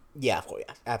joking. Yeah, of course,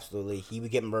 yeah. Absolutely. He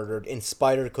would get murdered, and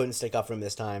Spider couldn't stick up for him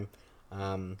this time.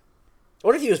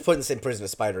 What if he was put in the same prison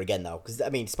as Spider again, though? Because, I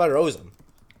mean, Spider owes him.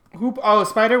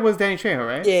 Spider was Danny Trejo,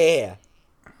 right? Yeah.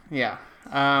 Yeah.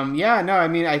 No, I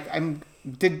mean,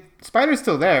 did Spider's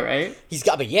still there, right?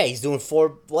 He's doing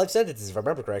 4 life sentences, if I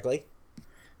remember correctly.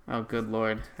 Oh, good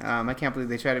lord! I can't believe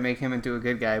they try to make him into a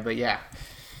good guy, but yeah.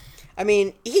 I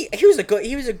mean, he was a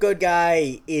good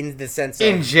guy in the sense of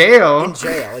in jail. In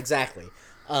jail, exactly.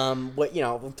 But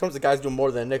in terms of guys doing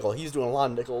more than a nickel, he's doing a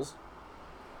lot of nickels.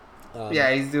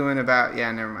 He's doing about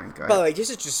never mind. Go ahead. By the way,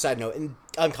 just a side note, and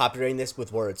I'm copywriting this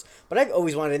with words, but I've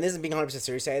always wanted, and this isn't being 100%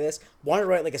 serious to this, wanted to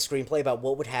write like a screenplay about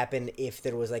what would happen if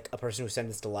there was like a person who was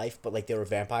sentenced to life, but like they were a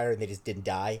vampire and they just didn't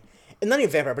die. And not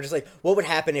even vampire, but just like, what would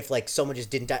happen if like someone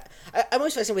just didn't die? I'm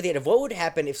always fascinated with the idea of what would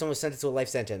happen if someone was sentenced to a life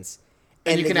sentence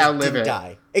and you can outlive it.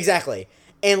 Die. Exactly.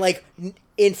 And like,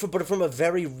 but from a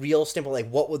very real standpoint, like,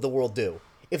 what would the world do?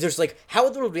 If there's like, how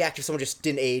would the world react if someone just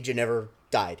didn't age and never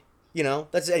died?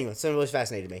 Something always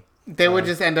fascinated me. They would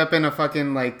just end up in a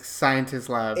fucking like scientist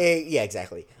lab. Yeah,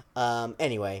 exactly.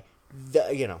 Anyway,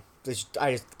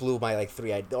 I just blew my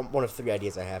one of 3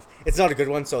 ideas I have. It's not a good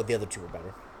one, so the other 2 are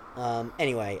better.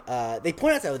 Anyway, they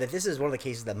point out, though, that this is one of the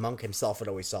cases that Monk himself would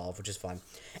always solve, which is fun.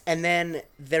 And then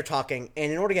they're talking, and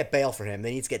in order to get bail for him,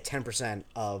 they need to get 10%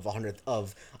 of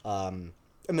 $1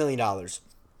 million.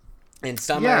 And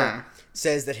Stoudemire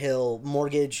says that he'll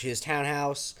mortgage his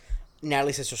townhouse.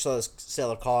 Natalie says she'll sell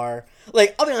her car.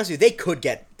 Like, I'll be honest with you,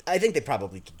 I think they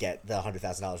probably could get the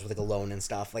 $100,000 with like a loan and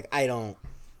stuff. Like, I don't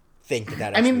think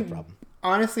that actually be a problem.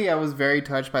 Honestly, I was very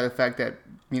touched by the fact that,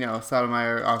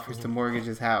 Sotomayor offers to mortgage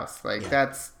his house. Like,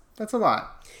 that's a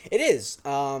lot. It is.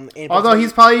 Although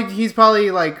he's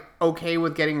probably like okay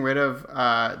with getting rid of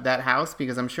that house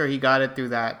because I'm sure he got it through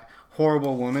that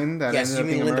horrible woman that ended up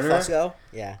being a murderer. Yes, you mean Linda Fusco?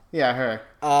 Yeah. Yeah, her.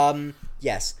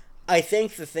 Yes. I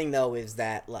think the thing though is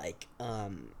that like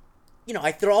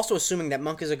they're also assuming that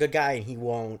Monk is a good guy and he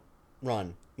won't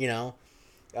run. It's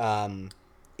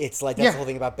like that's the whole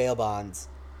thing about bail bonds.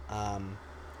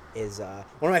 Is one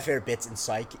of my favorite bits in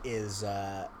Psych is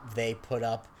they put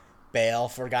up bail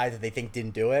for a guy that they think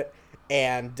didn't do it,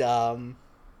 and he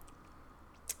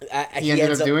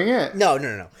ended up doing it.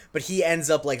 No. But he ends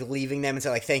up like leaving them and say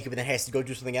like thank you, but then has to go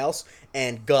do something else.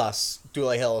 And Gus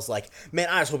Dooley Hill is like, man,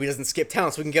 I just hope he doesn't skip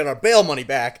town so we can get our bail money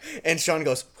back. And Sean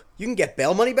goes, you can get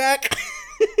bail money back.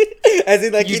 As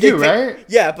in, like you do, right?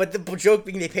 Yeah, but the joke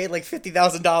being they paid like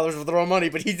 $50,000 with their own money,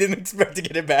 but he didn't expect to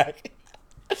get it back.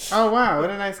 Oh wow, what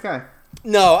a nice guy.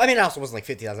 No, I mean, it also wasn't like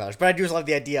 $50,000, but I do love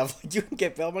the idea of like you can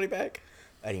get bail money back.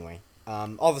 Anyway,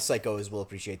 all the psychos will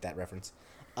appreciate that reference.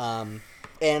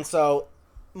 And so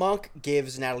Monk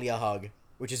gives Natalie a hug,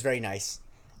 which is very nice.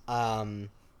 But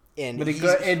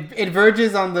it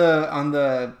verges on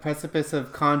the precipice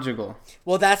of conjugal.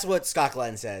 Well, that's what Scott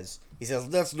Glenn says. He says,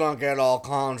 let's not get all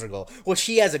conjugal. Well,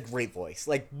 she has a great voice.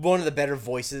 Like, one of the better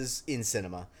voices in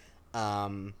cinema.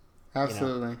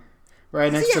 Absolutely.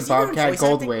 Right next to Bobcat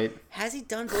Goldthwait. Has he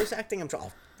done voice acting?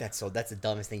 That's the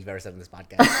dumbest thing you've ever said on this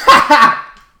podcast.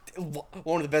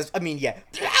 One of the best. I mean, yeah.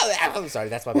 I'm sorry,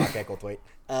 that's my Bobcat Goldthwait.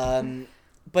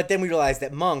 But then we realized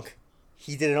that Monk,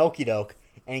 he did an okie doke,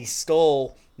 and he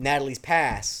stole Natalie's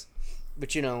pass.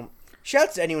 But,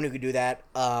 shouts to anyone who could do that.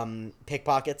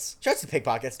 Pickpockets. Shouts to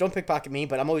pickpockets. Don't pickpocket me,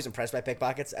 but I'm always impressed by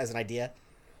pickpockets as an idea.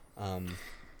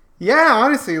 Yeah,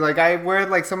 honestly, like I wear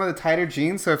like some of the tighter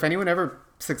jeans, so if anyone ever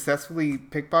successfully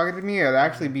pickpocketed me, I'd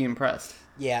actually be impressed.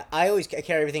 Yeah, I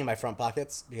carry everything in my front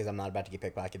pockets because I'm not about to get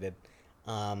pickpocketed.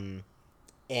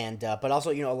 But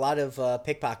also, a lot of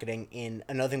pickpocketing in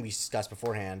another thing we discussed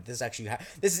beforehand. This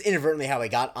is inadvertently how I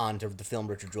got onto the film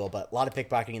Richard Jewell, but a lot of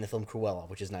pickpocketing in the film Cruella,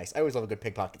 which is nice. I always love a good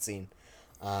pickpocket scene.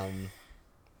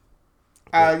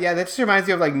 Yeah, that just reminds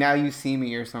me of like Now You See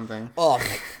Me or something. Oh,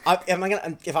 if I'm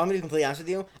gonna be completely honest with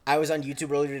you, I was on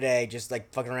YouTube earlier today, just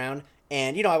like fucking around,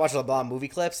 and I watched a lot of movie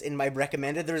clips. In my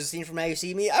recommended, there was a scene from Now You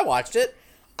See Me. I watched it.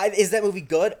 Is that movie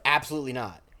good? Absolutely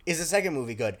not. Is the second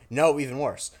movie good? No, even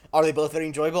worse. Are they both very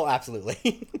enjoyable?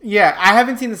 Absolutely. Yeah, I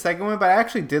haven't seen the second one, but I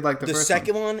actually did like the first one. The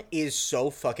second one is so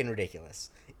fucking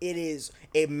ridiculous. It is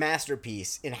a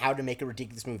masterpiece in how to make a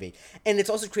ridiculous movie. And it's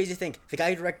also crazy to think the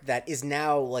guy who directed that is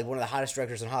now like one of the hottest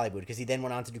directors in Hollywood because he then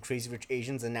went on to do Crazy Rich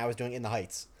Asians and now is doing In the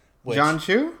Heights. John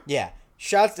Chu? Yeah.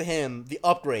 Shouts to him, the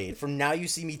upgrade from Now You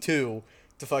See Me 2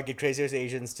 to fucking Crazy Rich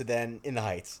Asians to then In the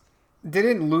Heights.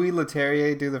 Didn't Louis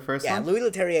Leterrier do the first one? Yeah, Louis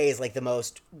Leterrier is like the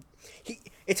most...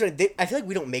 I feel like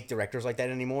we don't make directors like that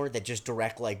anymore that just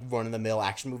direct like run-of-the-mill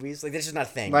action movies. Like, that's just not a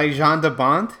thing. Like Jean de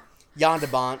Bont? Jean de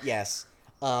Bont, yes.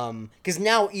 Because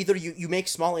now either you make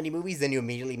small indie movies, then you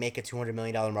immediately make a $200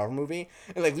 million Marvel movie.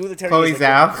 And like Louis Leterrier, Chloe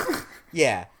Zhao.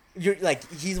 Yeah, you're like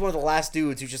he's one of the last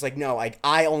dudes who's just like, no,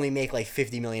 I only make like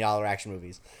 $50 million action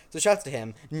movies. So shouts to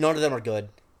him. None of them are good.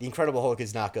 The Incredible Hulk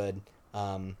is not good.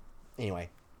 Anyway,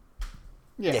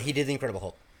 yeah, he did the Incredible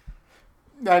Hulk.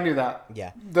 I knew that.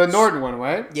 Yeah, the Norton one,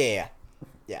 right? Yeah.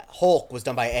 Hulk was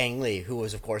done by Ang Lee, who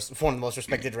was of course one of the most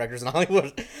respected directors in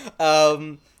Hollywood.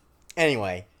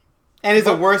 Anyway. And it's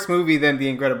a worse movie than The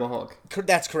Incredible Hulk.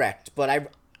 That's correct,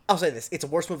 but I'll say this. It's a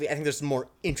worse movie. I think there's some more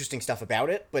interesting stuff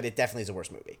about it, but it definitely is a worse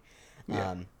movie.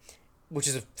 Yeah. Which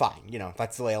is fine.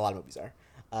 That's the way a lot of movies are.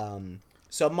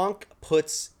 So Monk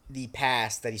puts the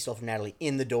pass that he stole from Natalie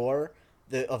in the door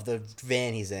of the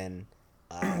van he's in.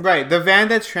 Right. The van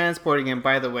that's transporting him,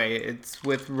 by the way, it's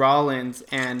with Rollins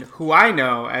and who I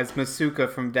know as Masuka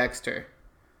from Dexter.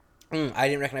 I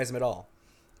didn't recognize him at all.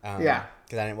 Yeah.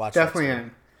 Because I didn't watch Definitely Dexter.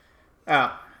 him.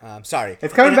 Oh. Sorry.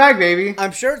 It's coming back, baby.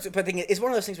 I'm sure, but it's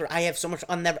one of those things where I have so much...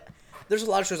 There's a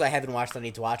lot of shows I haven't watched that I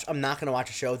need to watch. I'm not going to watch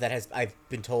a show that I've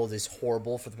been told is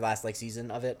horrible for the last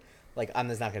season of it. Like, I'm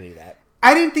just not going to do that.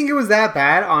 I didn't think it was that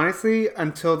bad, honestly,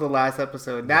 until the last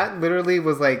episode. That literally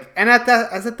was like... And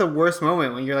that's at the worst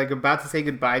moment when you're like about to say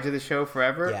goodbye to the show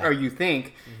forever, or you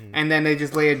think, and then they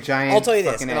just lay a giant I'll tell you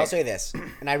this,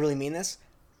 and I really mean this.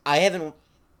 I haven't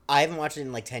watched it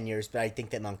in like 10 years, but I think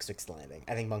that Monk sticks the landing.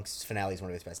 I think Monk's finale is one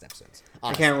of his best episodes.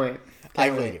 Honestly. I can't wait. I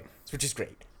really do, which is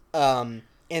great. And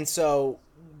so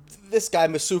this guy,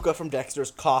 Masuka from Dexter,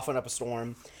 is coughing up a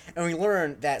storm. And we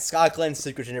learn that Scott Glenn's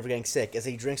secret to never getting sick is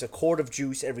that he drinks a quart of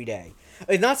juice every day.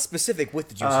 It's not specific with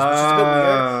the juices, which is a bit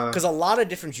weird, because a lot of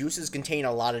different juices contain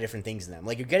a lot of different things in them.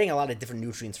 Like, you're getting a lot of different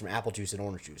nutrients from apple juice and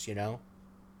orange juice, you know?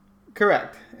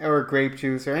 Correct. Or grape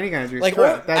juice or any kind of juice. Like,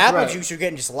 apple juice, you're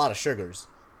getting just a lot of sugars.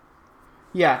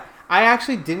 Yeah. I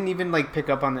actually didn't even, like, pick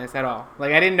up on this at all.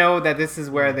 Like, I didn't know that this is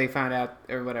where they found out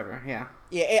or whatever. Yeah.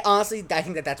 Yeah, honestly, I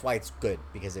think that's why it's good,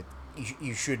 because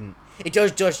you shouldn't. It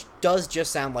does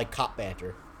just sound like cop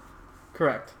banter.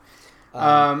 Correct.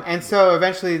 And so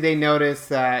eventually they notice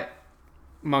that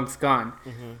Monk's gone.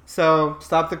 Mm-hmm. So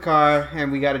stop the car, and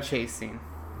we got a chase scene.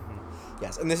 Mm-hmm.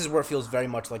 Yes, and this is where it feels very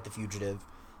much like The Fugitive.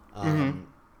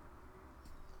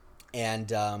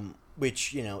 And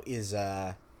which, you know, is...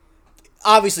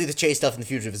 obviously, the chase stuff in The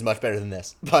Fugitive is much better than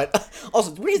this. But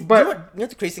also, you know what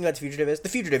the crazy thing about The Fugitive is? The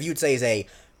Fugitive, you would say, is a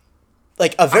very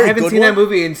good one. I haven't seen that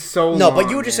movie in so long. No, but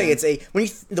you would just say it's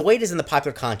the way it is in the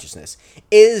popular consciousness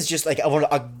is just like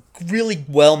a really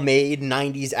well-made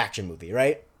 90s action movie,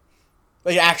 right?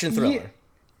 Like an action thriller.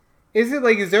 Yeah.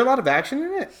 Is there a lot of action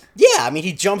in it? Yeah, I mean,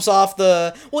 he jumps off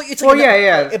the... Well, it's like...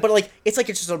 yeah. But, like, it's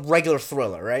just a regular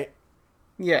thriller, right?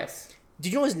 Yes.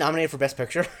 Did you know it was nominated for Best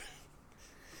Picture?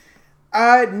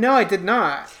 No, I did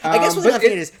not. I guess what the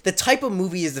thing is, the type of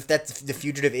movie that The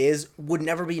Fugitive is would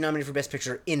never be nominated for Best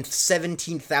Picture in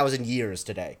 17,000 years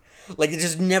today. Like, it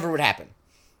just never would happen.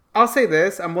 I'll say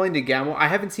this, I'm willing to gamble. I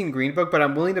haven't seen Green Book, but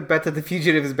I'm willing to bet that The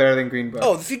Fugitive is better than Green Book.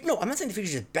 Oh, no, I'm not saying The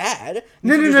Fugitive is bad.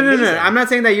 No. I'm not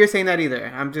saying that you're saying that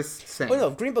either. I'm just saying. Oh, no,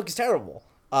 Green Book is terrible.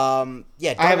 Don't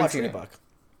watch Green Book.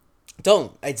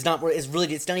 Don't. It's not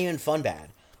even fun bad.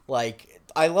 Like,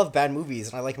 I love bad movies,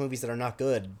 and I like movies that are not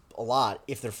good a lot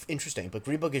if they're interesting. But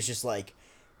Green Book is just like,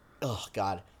 oh,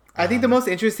 God. I think the most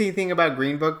interesting thing about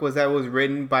Green Book was that it was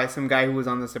written by some guy who was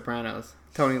on The Sopranos,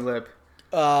 Tony Lip.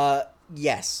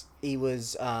 Yes, he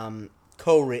was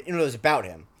co-written. It was about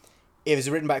him. It was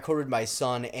co-written by his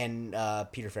son and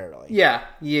Peter Farrelly. Yeah.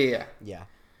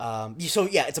 So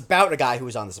it's about a guy who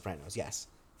was on The Sopranos. Yes.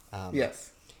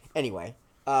 Yes. Anyway,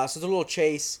 so the little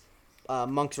chase.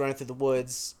 Monk's running through the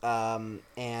woods, and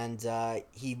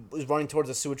he was running towards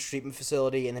a sewage treatment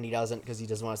facility, and then he doesn't because he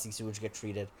doesn't want to see sewage get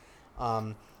treated.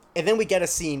 And then we get a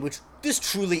scene, which this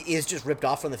truly is just ripped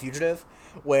off from The Fugitive,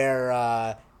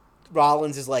 where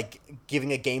Rollins is like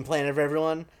giving a game plan of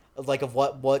everyone, of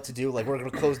what to do. Like, we're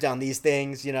gonna close down these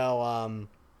things, you know.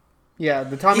 Yeah,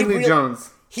 the Tommy Lee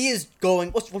Jones. He is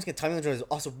going. Once again, Tommy Lee Jones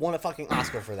also won a fucking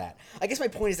Oscar for that. I guess my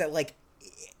point is that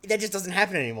that just doesn't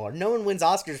happen anymore. No one wins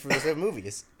Oscars for those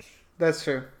movies. That's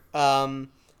true. I'm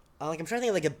trying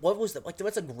to think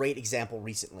what's a great example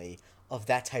recently of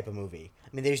that type of movie. I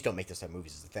mean, they just don't make those type of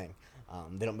movies is the thing.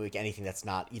 They don't make anything that's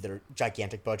not either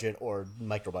gigantic budget or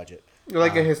micro budget.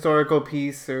 Like a historical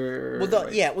piece or...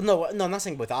 No, I'm not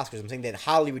saying with Oscars. I'm saying that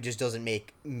Hollywood just doesn't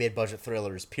make mid-budget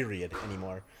thrillers, period,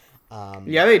 anymore.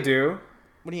 Yeah, they do.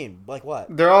 What do you mean? Like what?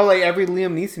 They're all like every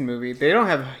Liam Neeson movie. They don't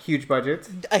have huge budgets.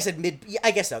 I said mid... Yeah, I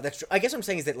guess so. That's true. I guess what I'm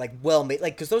saying is that, well-made...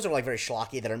 because those are, very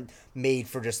schlocky that are made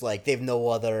for just, they have no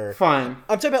other... Fine.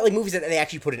 I'm talking about, movies that they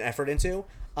actually put an effort into. You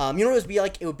know what it would be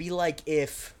like? It would be like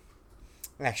if...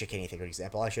 Actually, I can't even think of an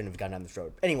example. I shouldn't have gone down this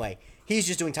road. Anyway, he's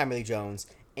just doing Tommy Lee Jones,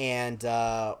 and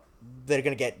they're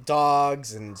going to get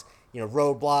dogs and,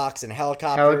 roadblocks and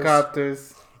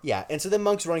helicopters. Yeah, and so then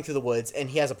Monk's running through the woods, and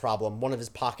he has a problem. One of his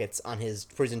pockets on his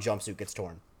prison jumpsuit gets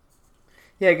torn.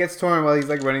 Yeah, it gets torn while he's,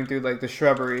 running through, the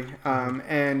shrubbery.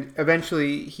 And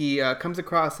eventually he comes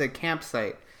across a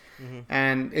campsite. Mm-hmm.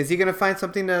 And is he going to find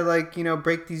something to,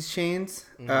 break these chains?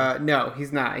 Mm-hmm. No,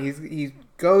 he's not. He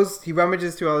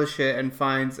rummages through all this shit and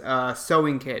finds a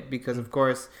sewing kit because, of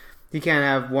course, he can't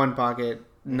have one pocket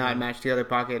not match the other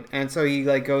pocket. And so he,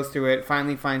 goes through it,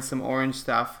 finally finds some orange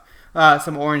stuff.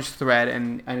 Some orange thread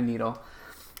and a needle.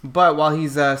 But while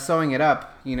he's sewing it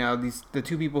up, the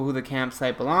two people who the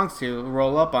campsite belongs to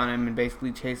roll up on him and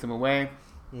basically chase him away.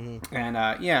 Mm-hmm.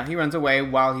 And he runs away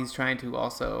while he's trying to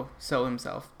also sew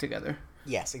himself together.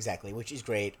 Yes, exactly, which is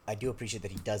great. I do appreciate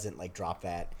that he doesn't drop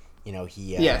that.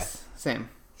 Yes, same.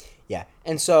 Yeah,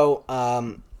 and so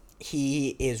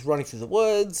he is running through the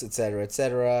woods,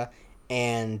 etc.,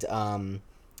 and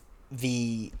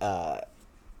the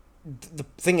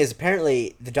thing is,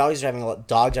 apparently, the dogs are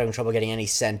having trouble getting any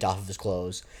scent off of his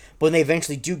clothes. But when they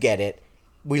eventually do get it,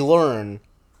 we learn,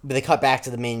 but they cut back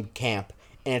to the main camp,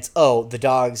 and it's, the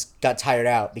dogs got tired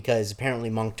out because apparently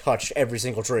Monk touched every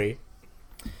single tree.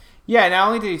 Yeah, not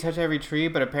only did he touch every tree,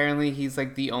 but apparently he's,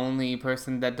 the only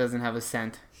person that doesn't have a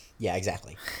scent. Yeah,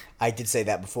 exactly. I did say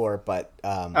that before, but...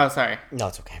 oh, sorry. No,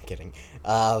 it's okay. I'm kidding.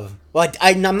 I'm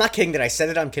not kidding that I said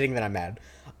it. I'm kidding that I'm mad.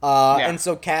 And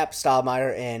so Cap,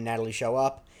 Stottlemyre, and Natalie show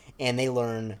up, and they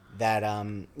learn that,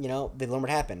 they learn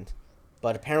what happened.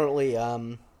 But apparently, they're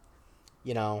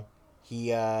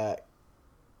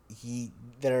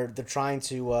trying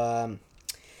to...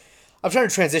 I'm trying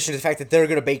to transition to the fact that they're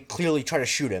going to clearly try to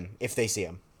shoot him if they see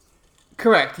him.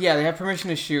 Correct. Yeah, they have permission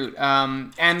to shoot.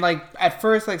 And like at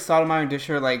first, like Stottlemyre and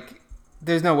Disher, like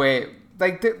there's no way.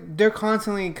 Like they're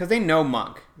constantly because they know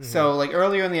Monk. Mm-hmm. So like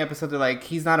earlier in the episode, they're like,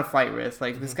 he's not a flight risk.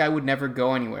 Like this guy would never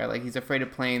go anywhere. Like he's afraid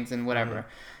of planes and whatever. Mm-hmm.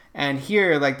 And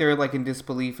here, like they're like in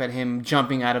disbelief at him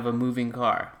jumping out of a moving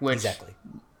car. Which, exactly.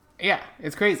 Yeah,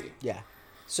 it's crazy. Yeah.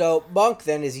 So Monk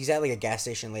then he's at like a gas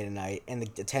station late at night, and the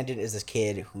attendant is this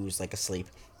kid who's like asleep.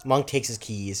 Monk takes his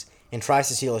keys and tries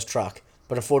to steal his truck.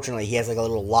 But unfortunately, he has like a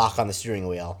little lock on the steering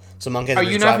wheel. So Monk has. Are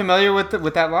you not familiar with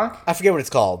that lock? I forget what it's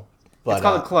called. But, it's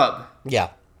called a club.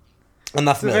 Yeah, I'm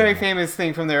not familiar. It's a very famous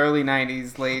thing from the early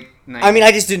 '90s, late '90s. I mean,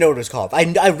 I just didn't know what it was called.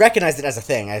 I recognized it as a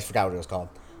thing. I just forgot what it was called.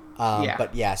 Yeah.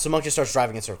 But yeah, so Monk just starts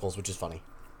driving in circles, which is funny.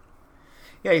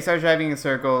 Yeah, he starts driving in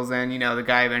circles, and the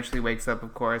guy eventually wakes up,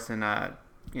 of course, and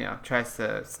tries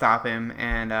to stop him.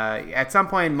 And at some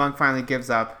point, Monk finally gives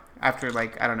up after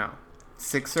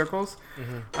 6 circles.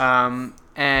 Mm-hmm.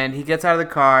 And he gets out of the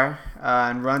car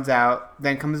and runs out,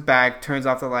 then comes back, turns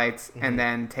off the lights, mm-hmm. and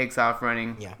then takes off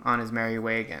running on his merry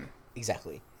way again.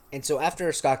 Exactly. And so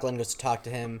after Scott Glenn goes to talk to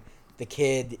him, the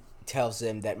kid tells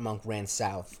him that Monk ran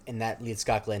south, and that leads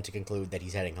Scott Glenn to conclude that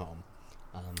he's heading home.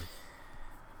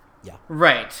 Yeah.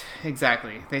 Right.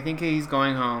 Exactly. They think he's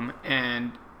going home,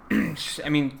 and I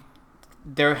mean,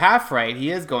 they're half right.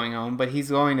 He is going home, but he's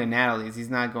going to Natalie's. He's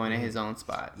not going to his own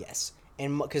spot. Yes.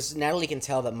 And because Natalie can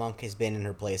tell that Monk has been in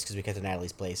her place because we got to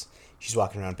Natalie's place. She's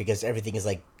walking around because everything is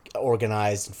like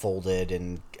organized and folded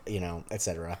and,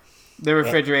 etc. The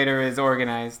refrigerator is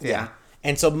organized. Yeah.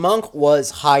 And so Monk was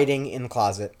hiding in the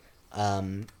closet.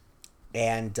 And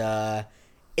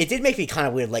it did make me kind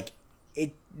of weird. Like,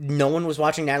 no one was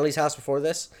watching Natalie's house before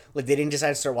this. Like, they didn't decide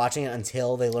to start watching it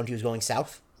until they learned he was going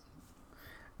south.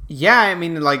 Yeah, I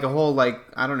mean, like a whole, I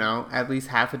don't know, at least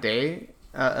half a day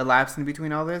elapsed in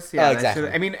between all this. Yeah, exactly.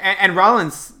 I mean, and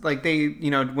Rollins, like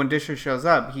when Disher shows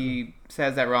up, he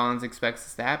says that Rollins expects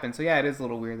this to happen. So yeah, it is a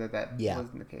little weird that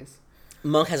wasn't the case.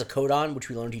 Monk has a coat on, which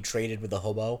we learned he traded with the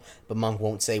hobo, but Monk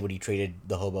won't say what he traded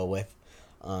the hobo with.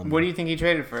 What do you think he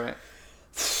traded for it?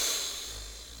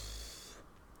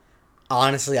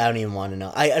 Honestly, I don't even want to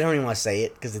know. I don't even want to say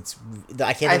it because it's.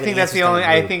 I can't. I think that's the only.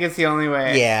 I think it's the only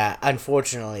way. Yeah,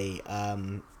 unfortunately,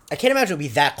 I can't imagine it would be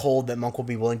that cold that Monk will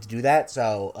be willing to do that.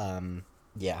 So,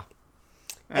 yeah.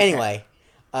 Okay. Anyway,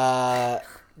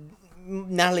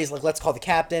 Natalie's like, let's call the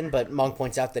captain, but Monk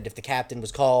points out that if the captain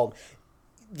was called,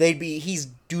 he's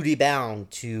duty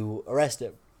bound to arrest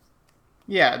him.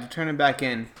 Yeah, to turn him back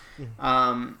in.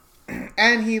 Mm-hmm.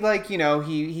 And he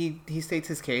he states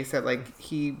his case that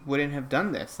he wouldn't have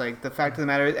done this. Like, the fact of the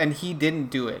matter is, and he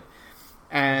didn't do it.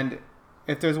 And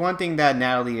if there's one thing that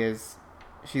Natalie is,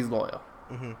 she's loyal.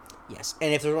 Mm-hmm. Yes,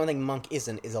 and if there's one thing Monk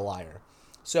isn't, is a liar.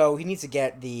 So he needs to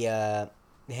get the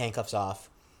handcuffs off,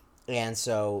 and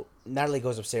so Natalie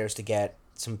goes upstairs to get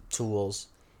some tools,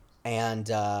 and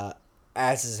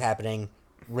as this is happening,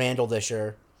 Randall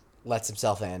Disher lets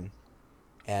himself in.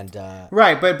 And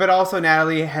right, but also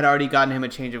Natalie had already gotten him a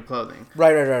change of clothing.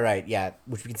 Right. Yeah,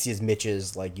 which we can see as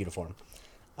Mitch's uniform.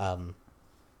 And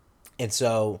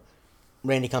so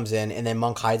Randy comes in, and then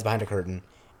Monk hides behind a curtain,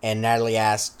 and Natalie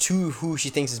asks to who she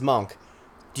thinks is Monk,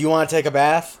 "Do you want to take a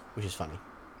bath?" Which is funny.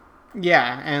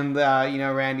 Yeah, and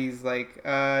Randy's like,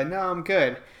 "No, I'm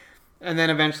good." And then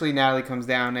eventually Natalie comes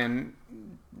down, and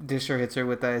Disher hits her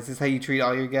with "Is this how you treat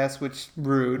all your guests?" Which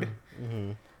rude.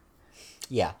 Mm-hmm.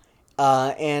 Yeah.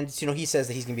 And he says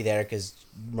that he's gonna be there because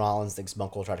Rollins thinks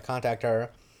Monk will try to contact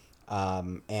her,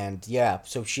 and yeah,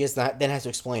 so she has to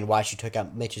explain why she took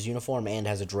out Mitch's uniform and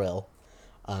has a drill.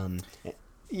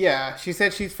 Yeah, she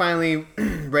said she's finally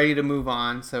ready to move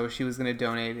on, so she was gonna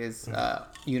donate his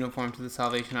uniform to the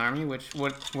Salvation Army. Which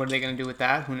what are they gonna do with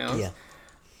that? Who knows? Yeah.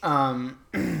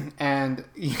 And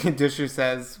Disher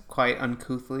says quite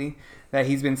uncouthly that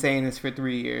he's been saying this for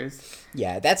 3 years.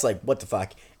 Yeah, that's what the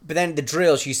fuck. But then the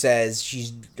drill, she says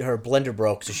her blender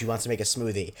broke, so she wants to make a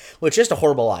smoothie. Which is just a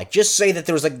horrible lie. Just say that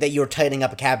there was that you were tightening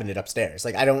up a cabinet upstairs.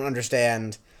 I don't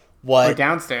understand what. Or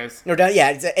downstairs. Or down,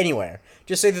 yeah, it's anywhere.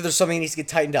 Just say that there's something that needs to get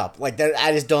tightened up. That,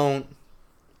 I just don't.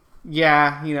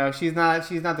 Yeah, she's not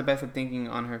the best at thinking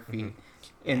on her feet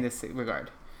in this regard.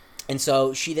 And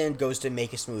so she then goes to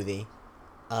make a smoothie,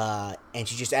 and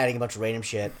she's just adding a bunch of random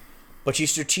shit. but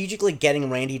she's strategically getting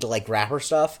Randy to like grab her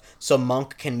stuff so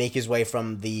Monk can make his way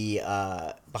from the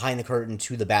behind the curtain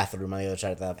to the bathroom on the other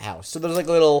side of the house. So there's like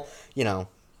a little,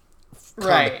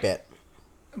 comic bit.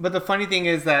 But the funny thing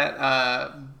is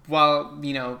that while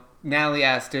Natalie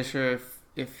asked Disher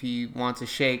if he wants a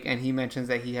shake, and he mentions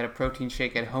that he had a protein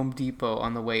shake at Home Depot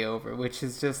on the way over, which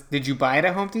is just, did you buy it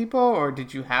at Home Depot or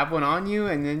did you have one on you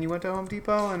and then you went to Home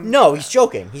Depot? And no, he's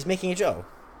joking. He's making a joke.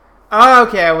 Oh,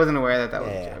 okay. I wasn't aware that was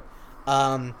a joke.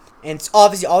 And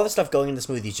obviously all the stuff going in the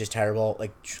smoothie is just terrible.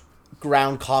 Like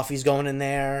ground coffee's going in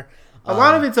there. A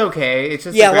lot of it's okay. It's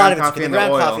just a lot of it's okay. The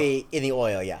ground coffee in the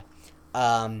oil, yeah.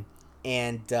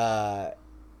 And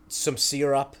some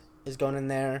syrup is going in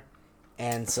there,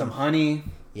 and some honey.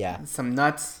 Yeah. Some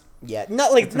nuts. Yeah,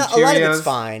 not a lot of it's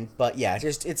fine, but yeah,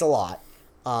 just it's a lot.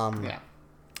 Yeah.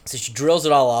 So she drills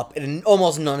it all up, and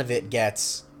almost none of it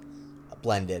gets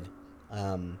blended.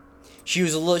 She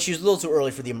was a little too early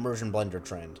for the immersion blender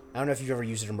trend. I don't know if you've ever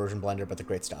used an immersion blender, but they're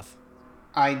great stuff.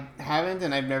 I haven't,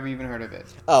 and I've never even heard of it.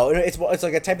 Oh, it's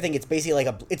like a type of thing. It's basically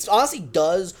like it honestly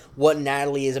does what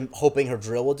Natalie is hoping her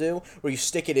drill will do, where you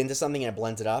stick it into something and it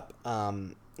blends it up.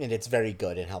 And it's very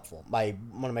good and helpful.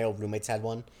 One of my old roommates had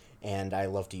one, and I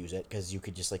love to use it because you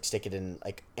could just like stick it in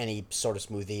like any sort of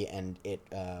smoothie and it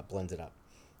blends it up.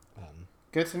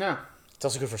 Good to know. It's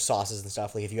also good for sauces and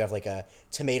stuff. Like if you have like a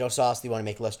tomato sauce that you want to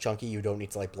make less chunky, you don't need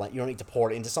to like blend. You don't need to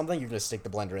pour it into something. You're gonna stick the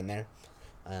blender in there.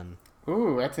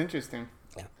 Ooh, that's interesting.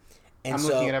 Yeah, and I'm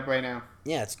looking it up right now.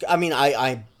 Yeah,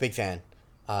 I'm big fan.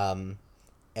 So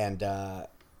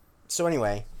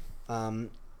anyway,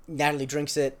 Natalie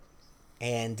drinks it,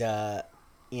 and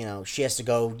she has to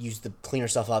go clean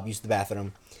herself up, use the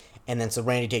bathroom, and then so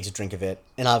Randy takes a drink of it,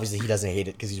 and obviously he doesn't hate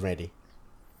it because he's Randy.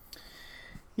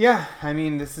 Yeah, I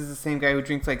mean, this is the same guy who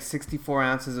drinks like 64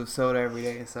 ounces of soda every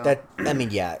day. So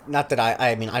not that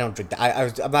I don't drink that.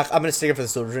 I'm gonna stick it for the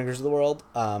soda drinkers of the world,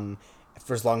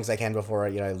 for as long as I can before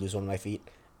I lose one of my feet.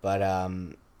 But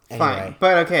anyway. Fine,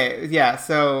 but okay, yeah.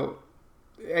 So,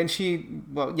 and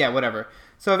whatever.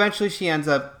 So eventually she ends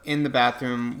up in the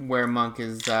bathroom where Monk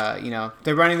is.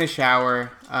 They're running the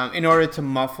shower in order to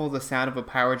muffle the sound of a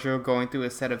power drill going through a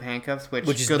set of handcuffs. Which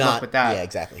is good luck with that. Yeah,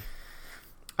 exactly.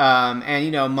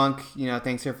 Monk,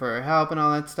 thanks her for her help and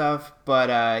all that stuff,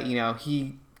 but,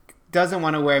 he doesn't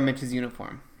want to wear Mitch's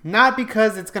uniform. Not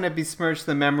because it's going to besmirch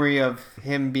the memory of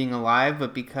him being alive,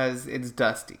 but because it's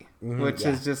dusty, which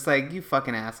is just like, you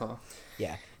fucking asshole.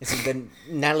 Yeah. And so then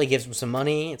Natalie gives him some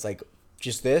money. It's like,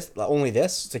 just this? Only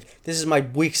this? It's like, this is my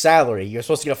week's salary. You're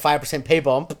supposed to get a 5% pay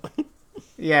bump.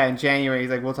 Yeah, in January. He's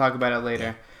like, we'll talk about it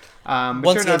later. But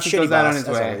once again, he goes out on his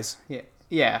way. Always.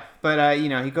 Yeah. But,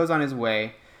 he goes on his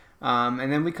way.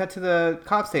 And then we cut to the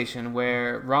cop station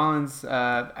where Rollins,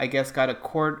 I guess, got a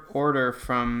court order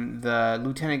from the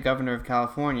Lieutenant Governor of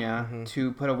California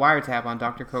to put a wiretap on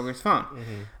Dr. Kroger's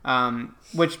phone.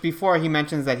 Which before he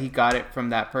mentions that he got it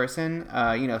from that person,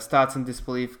 starts in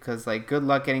disbelief because, like, good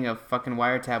luck getting a fucking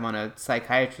wiretap on a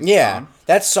psychiatrist's phone.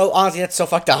 That's so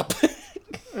fucked up.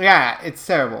 Yeah, it's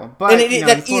terrible. But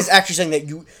that is actually something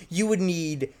that you would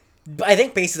need. I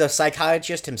think basically the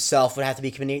psychiatrist himself would have to be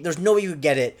committing. There's no way you could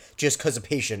get it just because a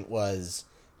patient was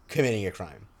committing a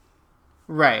crime.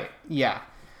 Right. Yeah.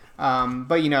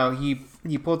 But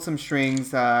he pulled some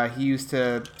strings. He used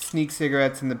to sneak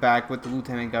cigarettes in the back with the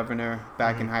lieutenant governor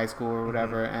back in high school or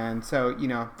whatever, and so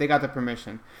they got the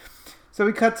permission. So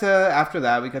we cut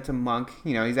to Monk.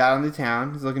 He's out in the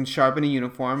town. He's looking sharp in a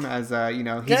uniform. As he's Can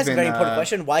I ask a very important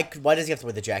question? Why does he have to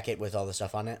wear the jacket with all the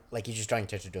stuff on it? Like he's just trying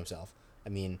to touch it to himself. I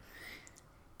mean.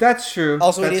 That's true.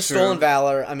 Also, it is stolen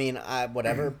valor. I mean,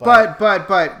 whatever.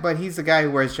 But he's the guy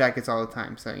who wears jackets all the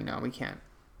time, so we can't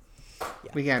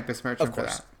besmirch him for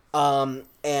that.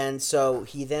 And so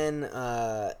he then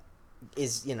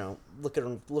is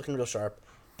looking real sharp,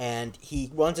 and he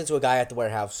runs into a guy at the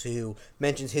warehouse who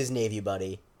mentions his Navy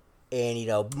buddy, and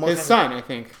Monk his son, I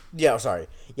think. Yeah, sorry.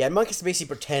 Yeah, Monk has to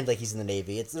basically pretend like he's in the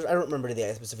Navy. I don't remember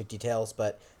the specific details,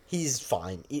 but. He's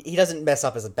fine. He doesn't mess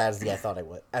up as bad as I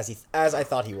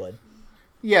thought he would.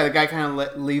 Yeah, the guy kind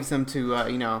of leaves him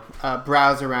to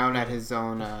browse around at his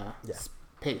own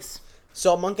pace.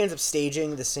 So Monk ends up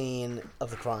staging the scene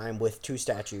of the crime with two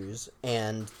statues,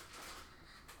 and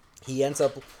he ends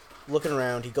up looking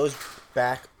around. He goes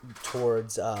back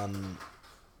towards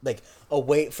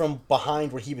away from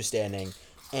behind where he was standing,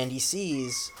 and he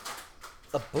sees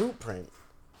a boot print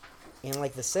in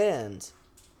the sand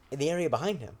in the area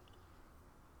behind him.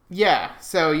 Yeah,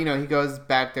 so, he goes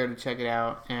back there to check it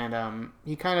out, and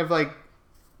he kind of,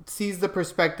 sees the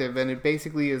perspective, and it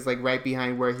basically is, right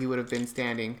behind where he would have been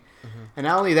standing. And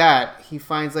not only that, he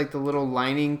finds, the little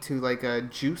lining to, a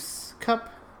juice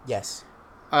cup Yes.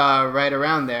 Right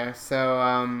around there.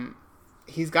 So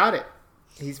he's got it.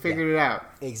 He's figured it out.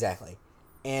 Exactly.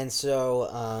 And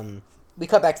so we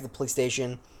cut back to the police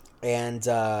station, and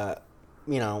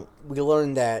we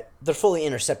learn that they're fully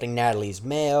intercepting Natalie's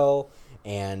mail.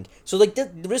 And so, like,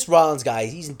 this Rollins guy,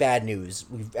 he's in bad news,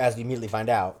 as we immediately find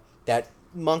out. That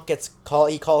Monk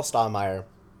he calls Stoudemire.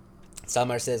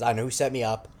 Stoudemire says, I know who set me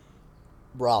up.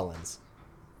 Rollins.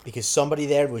 Because somebody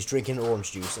there was drinking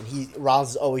orange juice, and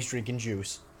Rollins is always drinking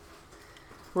juice.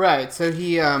 Right, so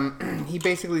he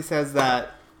basically says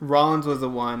that Rollins was the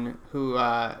one who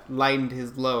lightened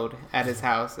his load at his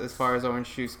house as far as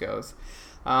orange juice goes.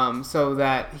 So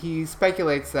that he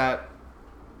speculates that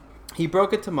he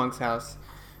broke into Monk's house,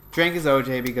 drank his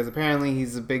OJ because apparently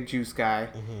he's a big juice guy,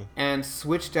 and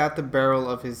switched out the barrel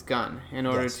of his gun in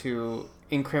order to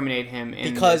incriminate him.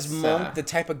 Because Monk, the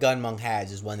type of gun Monk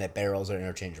has is one that barrels are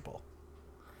interchangeable.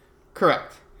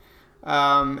 Correct.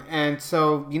 And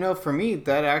so, for me,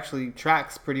 that actually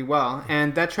tracks pretty well.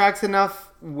 And that tracks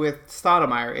enough with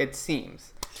Stoudemire, it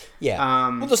seems. Yeah.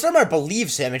 Well, Stoudemire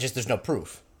believes him, it's just there's no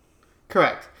proof.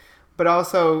 Correct. But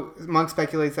also, Monk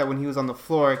speculates that when he was on the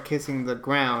floor kissing the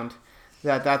ground,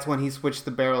 that's when he switched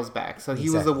the barrels back. So he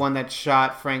was the one that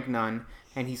shot Frank Nunn,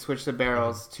 and he switched the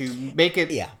barrels to make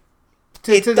it... Yeah.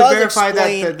 To verify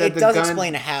that it does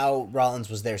explain how Rollins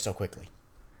was there so quickly.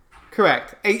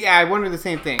 Correct. Yeah, I wondered the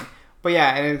same thing. But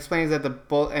yeah, and it explains that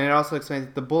and it also explains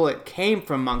that the bullet came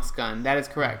from Monk's gun. That is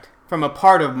correct. From a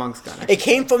part of Monk's gun. It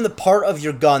came from the part of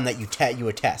your gun that you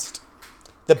attest.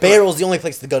 The barrel is the only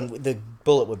place the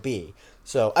bullet would be.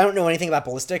 So I don't know anything about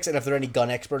ballistics, and if there are any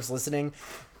gun experts listening,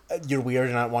 you're weird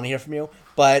and I don't want to hear from you.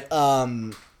 But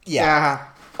yeah.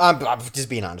 I'm just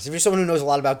being honest. If you're someone who knows a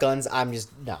lot about guns, I'm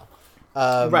just no.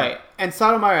 Right. And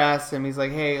Stoudemire asks him, he's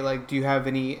like, hey, like, do you have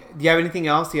anything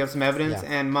else? Do you have some evidence?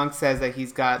 Yeah. And Monk says that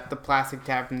he's got the plastic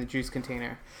tab from the juice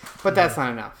container. But that's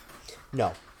not enough.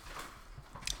 No.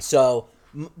 So,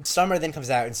 Stoudemire then comes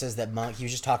out and says that he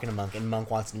was just talking to Monk, and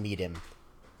Monk wants to meet him,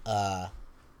 to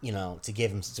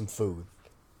give him some food.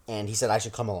 And he said, I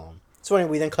should come along. So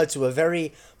anyway, we then cut to a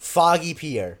very foggy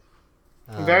pier.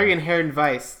 Very Inherent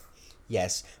Vice.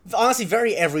 Yes. Honestly,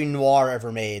 very every noir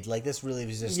ever made. Like, this really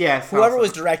was just... Yes. Whoever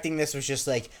was directing this was just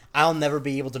like, I'll never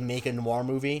be able to make a noir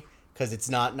movie because it's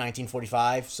not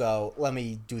 1945, so let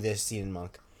me do this scene in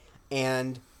Monk.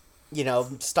 And,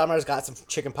 Stoudemire's got some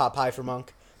chicken pot pie for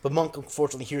Monk, but Monk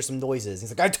unfortunately hears some noises.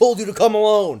 He's like, I told you to come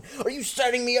alone! Are you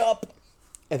setting me up?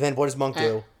 And then what does Monk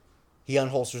do? He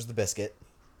unholsters the biscuit.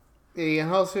 He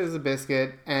unholsters the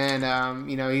biscuit, and,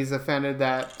 he's offended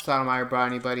that Stoudemire brought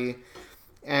anybody...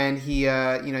 And he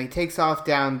takes off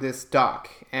down this dock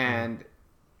and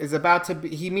is about to...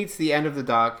 He meets the end of the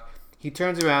dock. He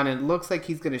turns around and it looks like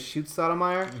he's going to shoot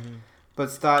Stoudemire.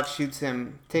 But Stott shoots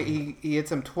him. He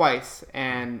hits him twice.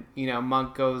 And,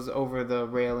 Monk goes over the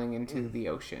railing into the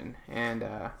ocean. And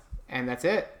that's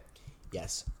it.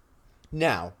 Yes.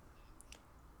 Now,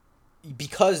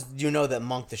 because you know that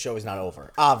Monk, the show is not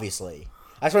over, obviously.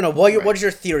 I just want to know, what is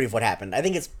your theory of what happened? I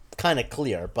think it's kind of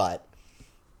clear, but...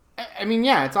 I mean,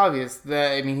 yeah, it's obvious.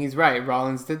 He's right.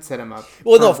 Rollins did set him up.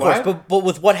 Well, no, of course, but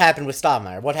with what happened with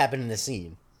Stoudemire, what happened in the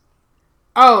scene?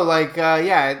 Oh,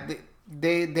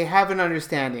 they have an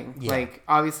understanding. Yeah. Like,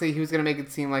 obviously, he was going to make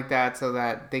it seem like that so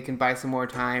that they can buy some more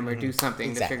time or do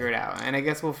something to figure it out. And I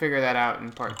guess we'll figure that out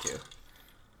in part 2.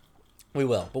 We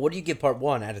will. But what do you give part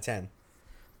 1 out of 10?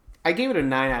 I gave it a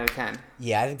 9 out of 10.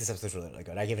 Yeah, I think this episode's really, really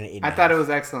good. I give it an 8. I thought it was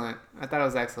excellent.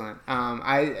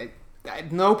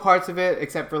 No parts of it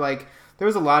except for there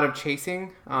was a lot of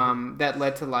chasing that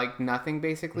led to nothing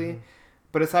basically,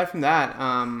 but aside from that,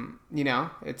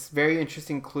 it's very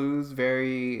interesting clues,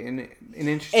 very an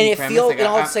interesting. And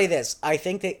I'll say this: I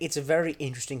think that it's a very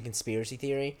interesting conspiracy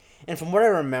theory, and from what I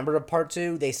remember of part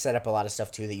 2, they set up a lot of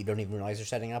stuff too that you don't even realize they're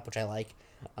setting up, which I like.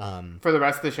 For the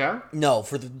rest of the show? No,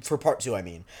 for part 2, I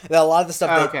mean, a lot of the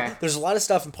stuff. There's a lot of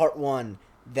stuff in part 1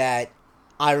 that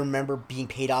I remember being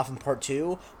paid off in part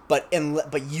 2. But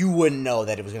you wouldn't know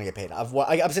that it was going to get paid off.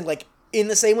 I'm saying, in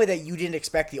the same way that you didn't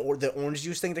expect the orange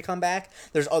juice thing to come back,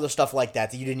 there's other stuff like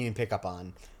that you didn't even pick up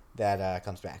on that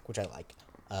comes back, which I like.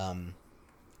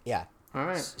 Yeah. All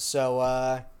right.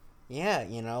 So,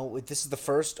 this is the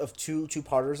first of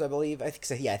two-parters, I believe. I think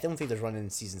so. Yeah, I don't think there's one in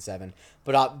season 7.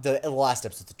 But the last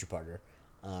episode's a two-parter.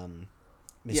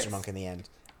 Mr. Monk in the end.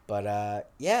 But, I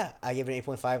give it an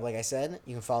 8.5, like I said.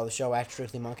 You can follow the show at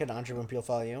Strictly Monk, and Andre, when people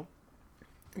follow you.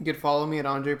 You can follow me at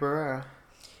Andre Barrera.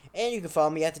 And you can follow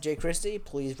me at the J Christie.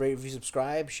 Please rate, review,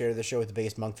 subscribe, share the show with the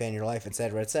biggest Monk fan in your life,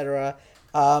 etc., etc.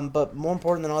 But more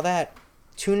important than all that,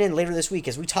 tune in later this week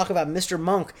as we talk about Mr.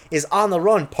 Monk is on the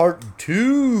Run Part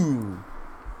 2.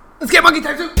 Let's get monkey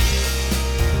time too.